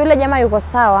kama yule jamaa yuko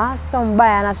sawa, sio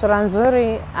mbaya, ana sura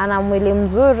nzuri, ana mwili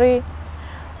mzuri.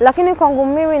 Lakini kwangu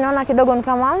mimi naona kidogo ni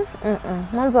kama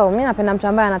mwanzo mimi napenda mtu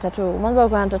ambaye ana tattoo. Mwanzo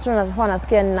uko na tattoo na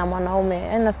nasikia nina mwanaume.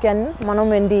 Yaani nasikia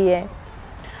mwanaume ndiye.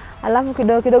 Alafu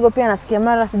kidogo pia nasikia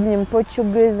mara sijui ni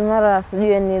Portuguese, mara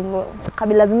sijui ni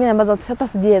kabila zingine ambazo hata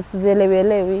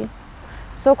sizielewi.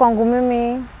 So kwangu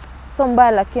mimi sio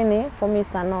mbaya, lakini for me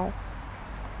no.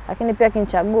 Lakini pia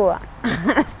kinichagua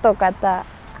sitokata.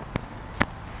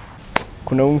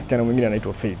 Kuna msichana mwingine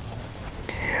anaitwa Faith.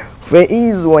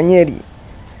 Faith Wanyeri.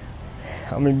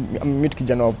 Amemit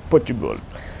kijana wa Portugal.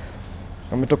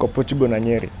 Ametoka Portugal na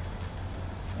Nyeri.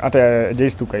 Hata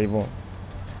jaistuka hivyo.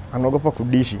 Anaogopa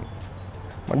kudishi.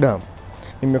 Madam,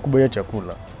 nimekubaya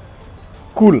chakula.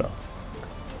 Kula.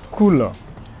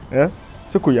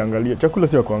 Si kuiangalia. Chakula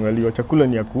si ya kuangaliwa. Chakula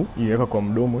ni ya kuiweka kwa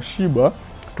mdomo. Shiba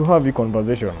to have a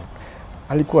conversation.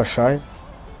 Alikuwa shy.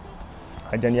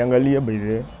 Hajaniangalia by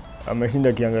the way. Ameshinda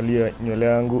akiangalia nywele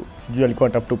yangu. Sijui alikuwa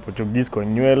anatafuta Portuguese kwa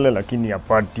nywele lakini ya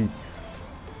party.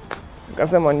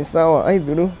 Nikasema ni sawa,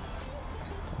 aidhuru.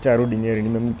 Acha rudi Nyeri,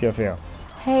 nimemlipia fare.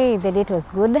 Hey, the date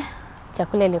was good.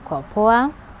 Chakula ilikuwa poa.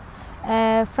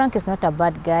 Frank is not a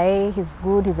bad guy. He's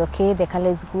good, he's okay, the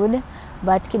color is good.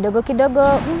 But kidogo,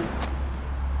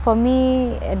 for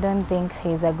me, I don't think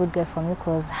he's a good guy for me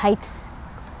because height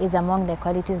is among the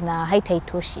qualities na height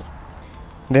haitoshi.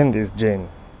 Then there's Jane.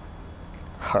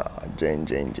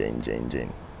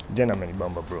 Jane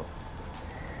amenibamba bro.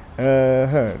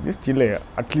 This Chile,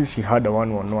 at least she had a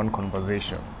one-on-one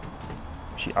conversation.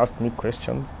 She asked me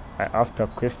questions, I asked her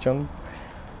questions.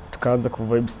 Tukaanza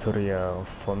kuvibe story ya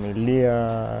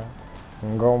familia,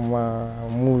 ngoma,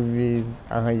 movies.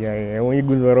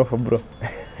 Uiguzwa roho bro.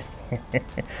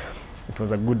 It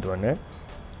was a good one,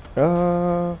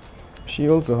 She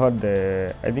also had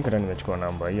the, I think hata nimechukua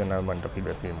namba, hiyo namba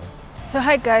nitapiga simu. So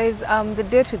hi guys, the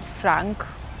date with Frank.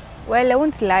 Well, I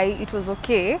won't lie, it was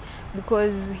okay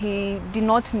because he did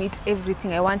not meet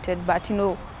everything I wanted, but you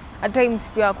know, at times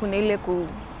pia kuna ile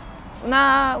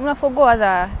una forgo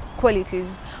other qualities.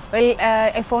 Well,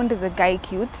 I found the guy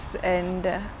cute and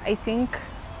I think,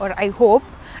 or I hope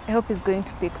he's going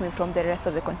to pick me from the rest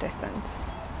of the contestants.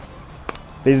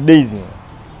 There's Daisy.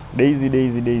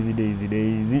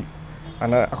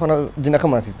 Akona jina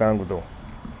kama sister yangu though.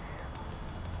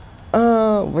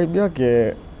 Vibe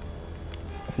yake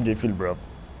sijai feel bro.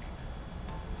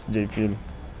 Sijai feel.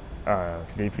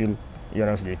 You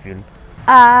know sijai feel.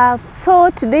 So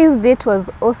today's date was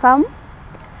awesome.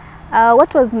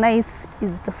 What was nice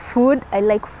is the food. I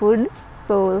like food,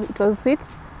 so it was sweet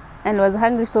and I was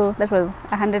hungry, so that was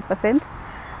 100%.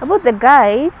 About the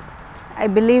guy, I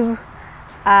believe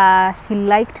he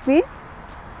liked me.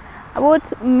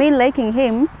 About me liking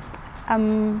him,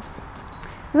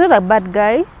 he's not a bad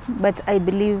guy, but I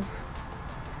believe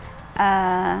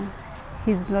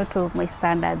he's not of my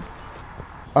standards.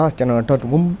 Chana watatu,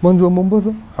 manzi wa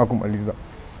Mombasa hakumaliza.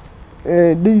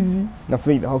 Daisy na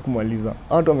Faith hakumaliza.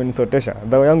 Watu wamenisotesha.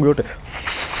 Dawa yangu yote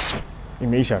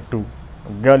imeisha tu.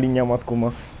 Gali, nyama,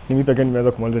 sukuma. Mimi pekee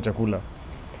nimeweza kumaliza chakula.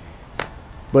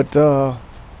 But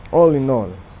all in all,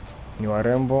 ni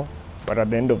warembo. But at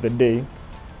the end of the day,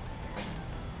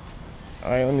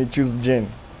 I only choose Jane.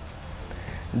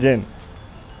 Jane,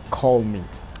 call me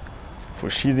for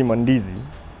Shizi Mandizi.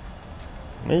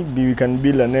 Maybe we can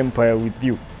build an empire with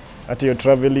you. At your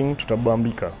traveling,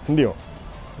 tutabambika. Sindio?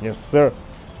 Yes, sir.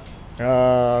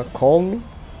 Call me,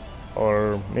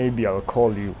 or maybe I'll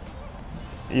call you.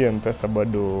 Hiyo mpesa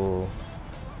bado.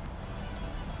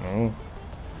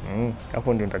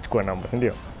 Hapo ndio nitachukua namba,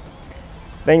 sindio?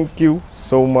 Thank you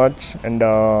so much, and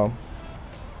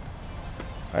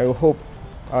I hope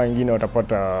wengine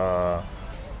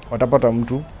watapata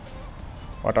mtu,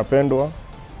 watapendwa.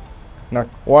 Na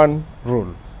one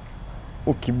rule,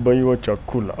 ukibaiwa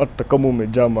chakula hata kama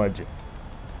umejaa maji,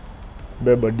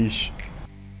 beba dish.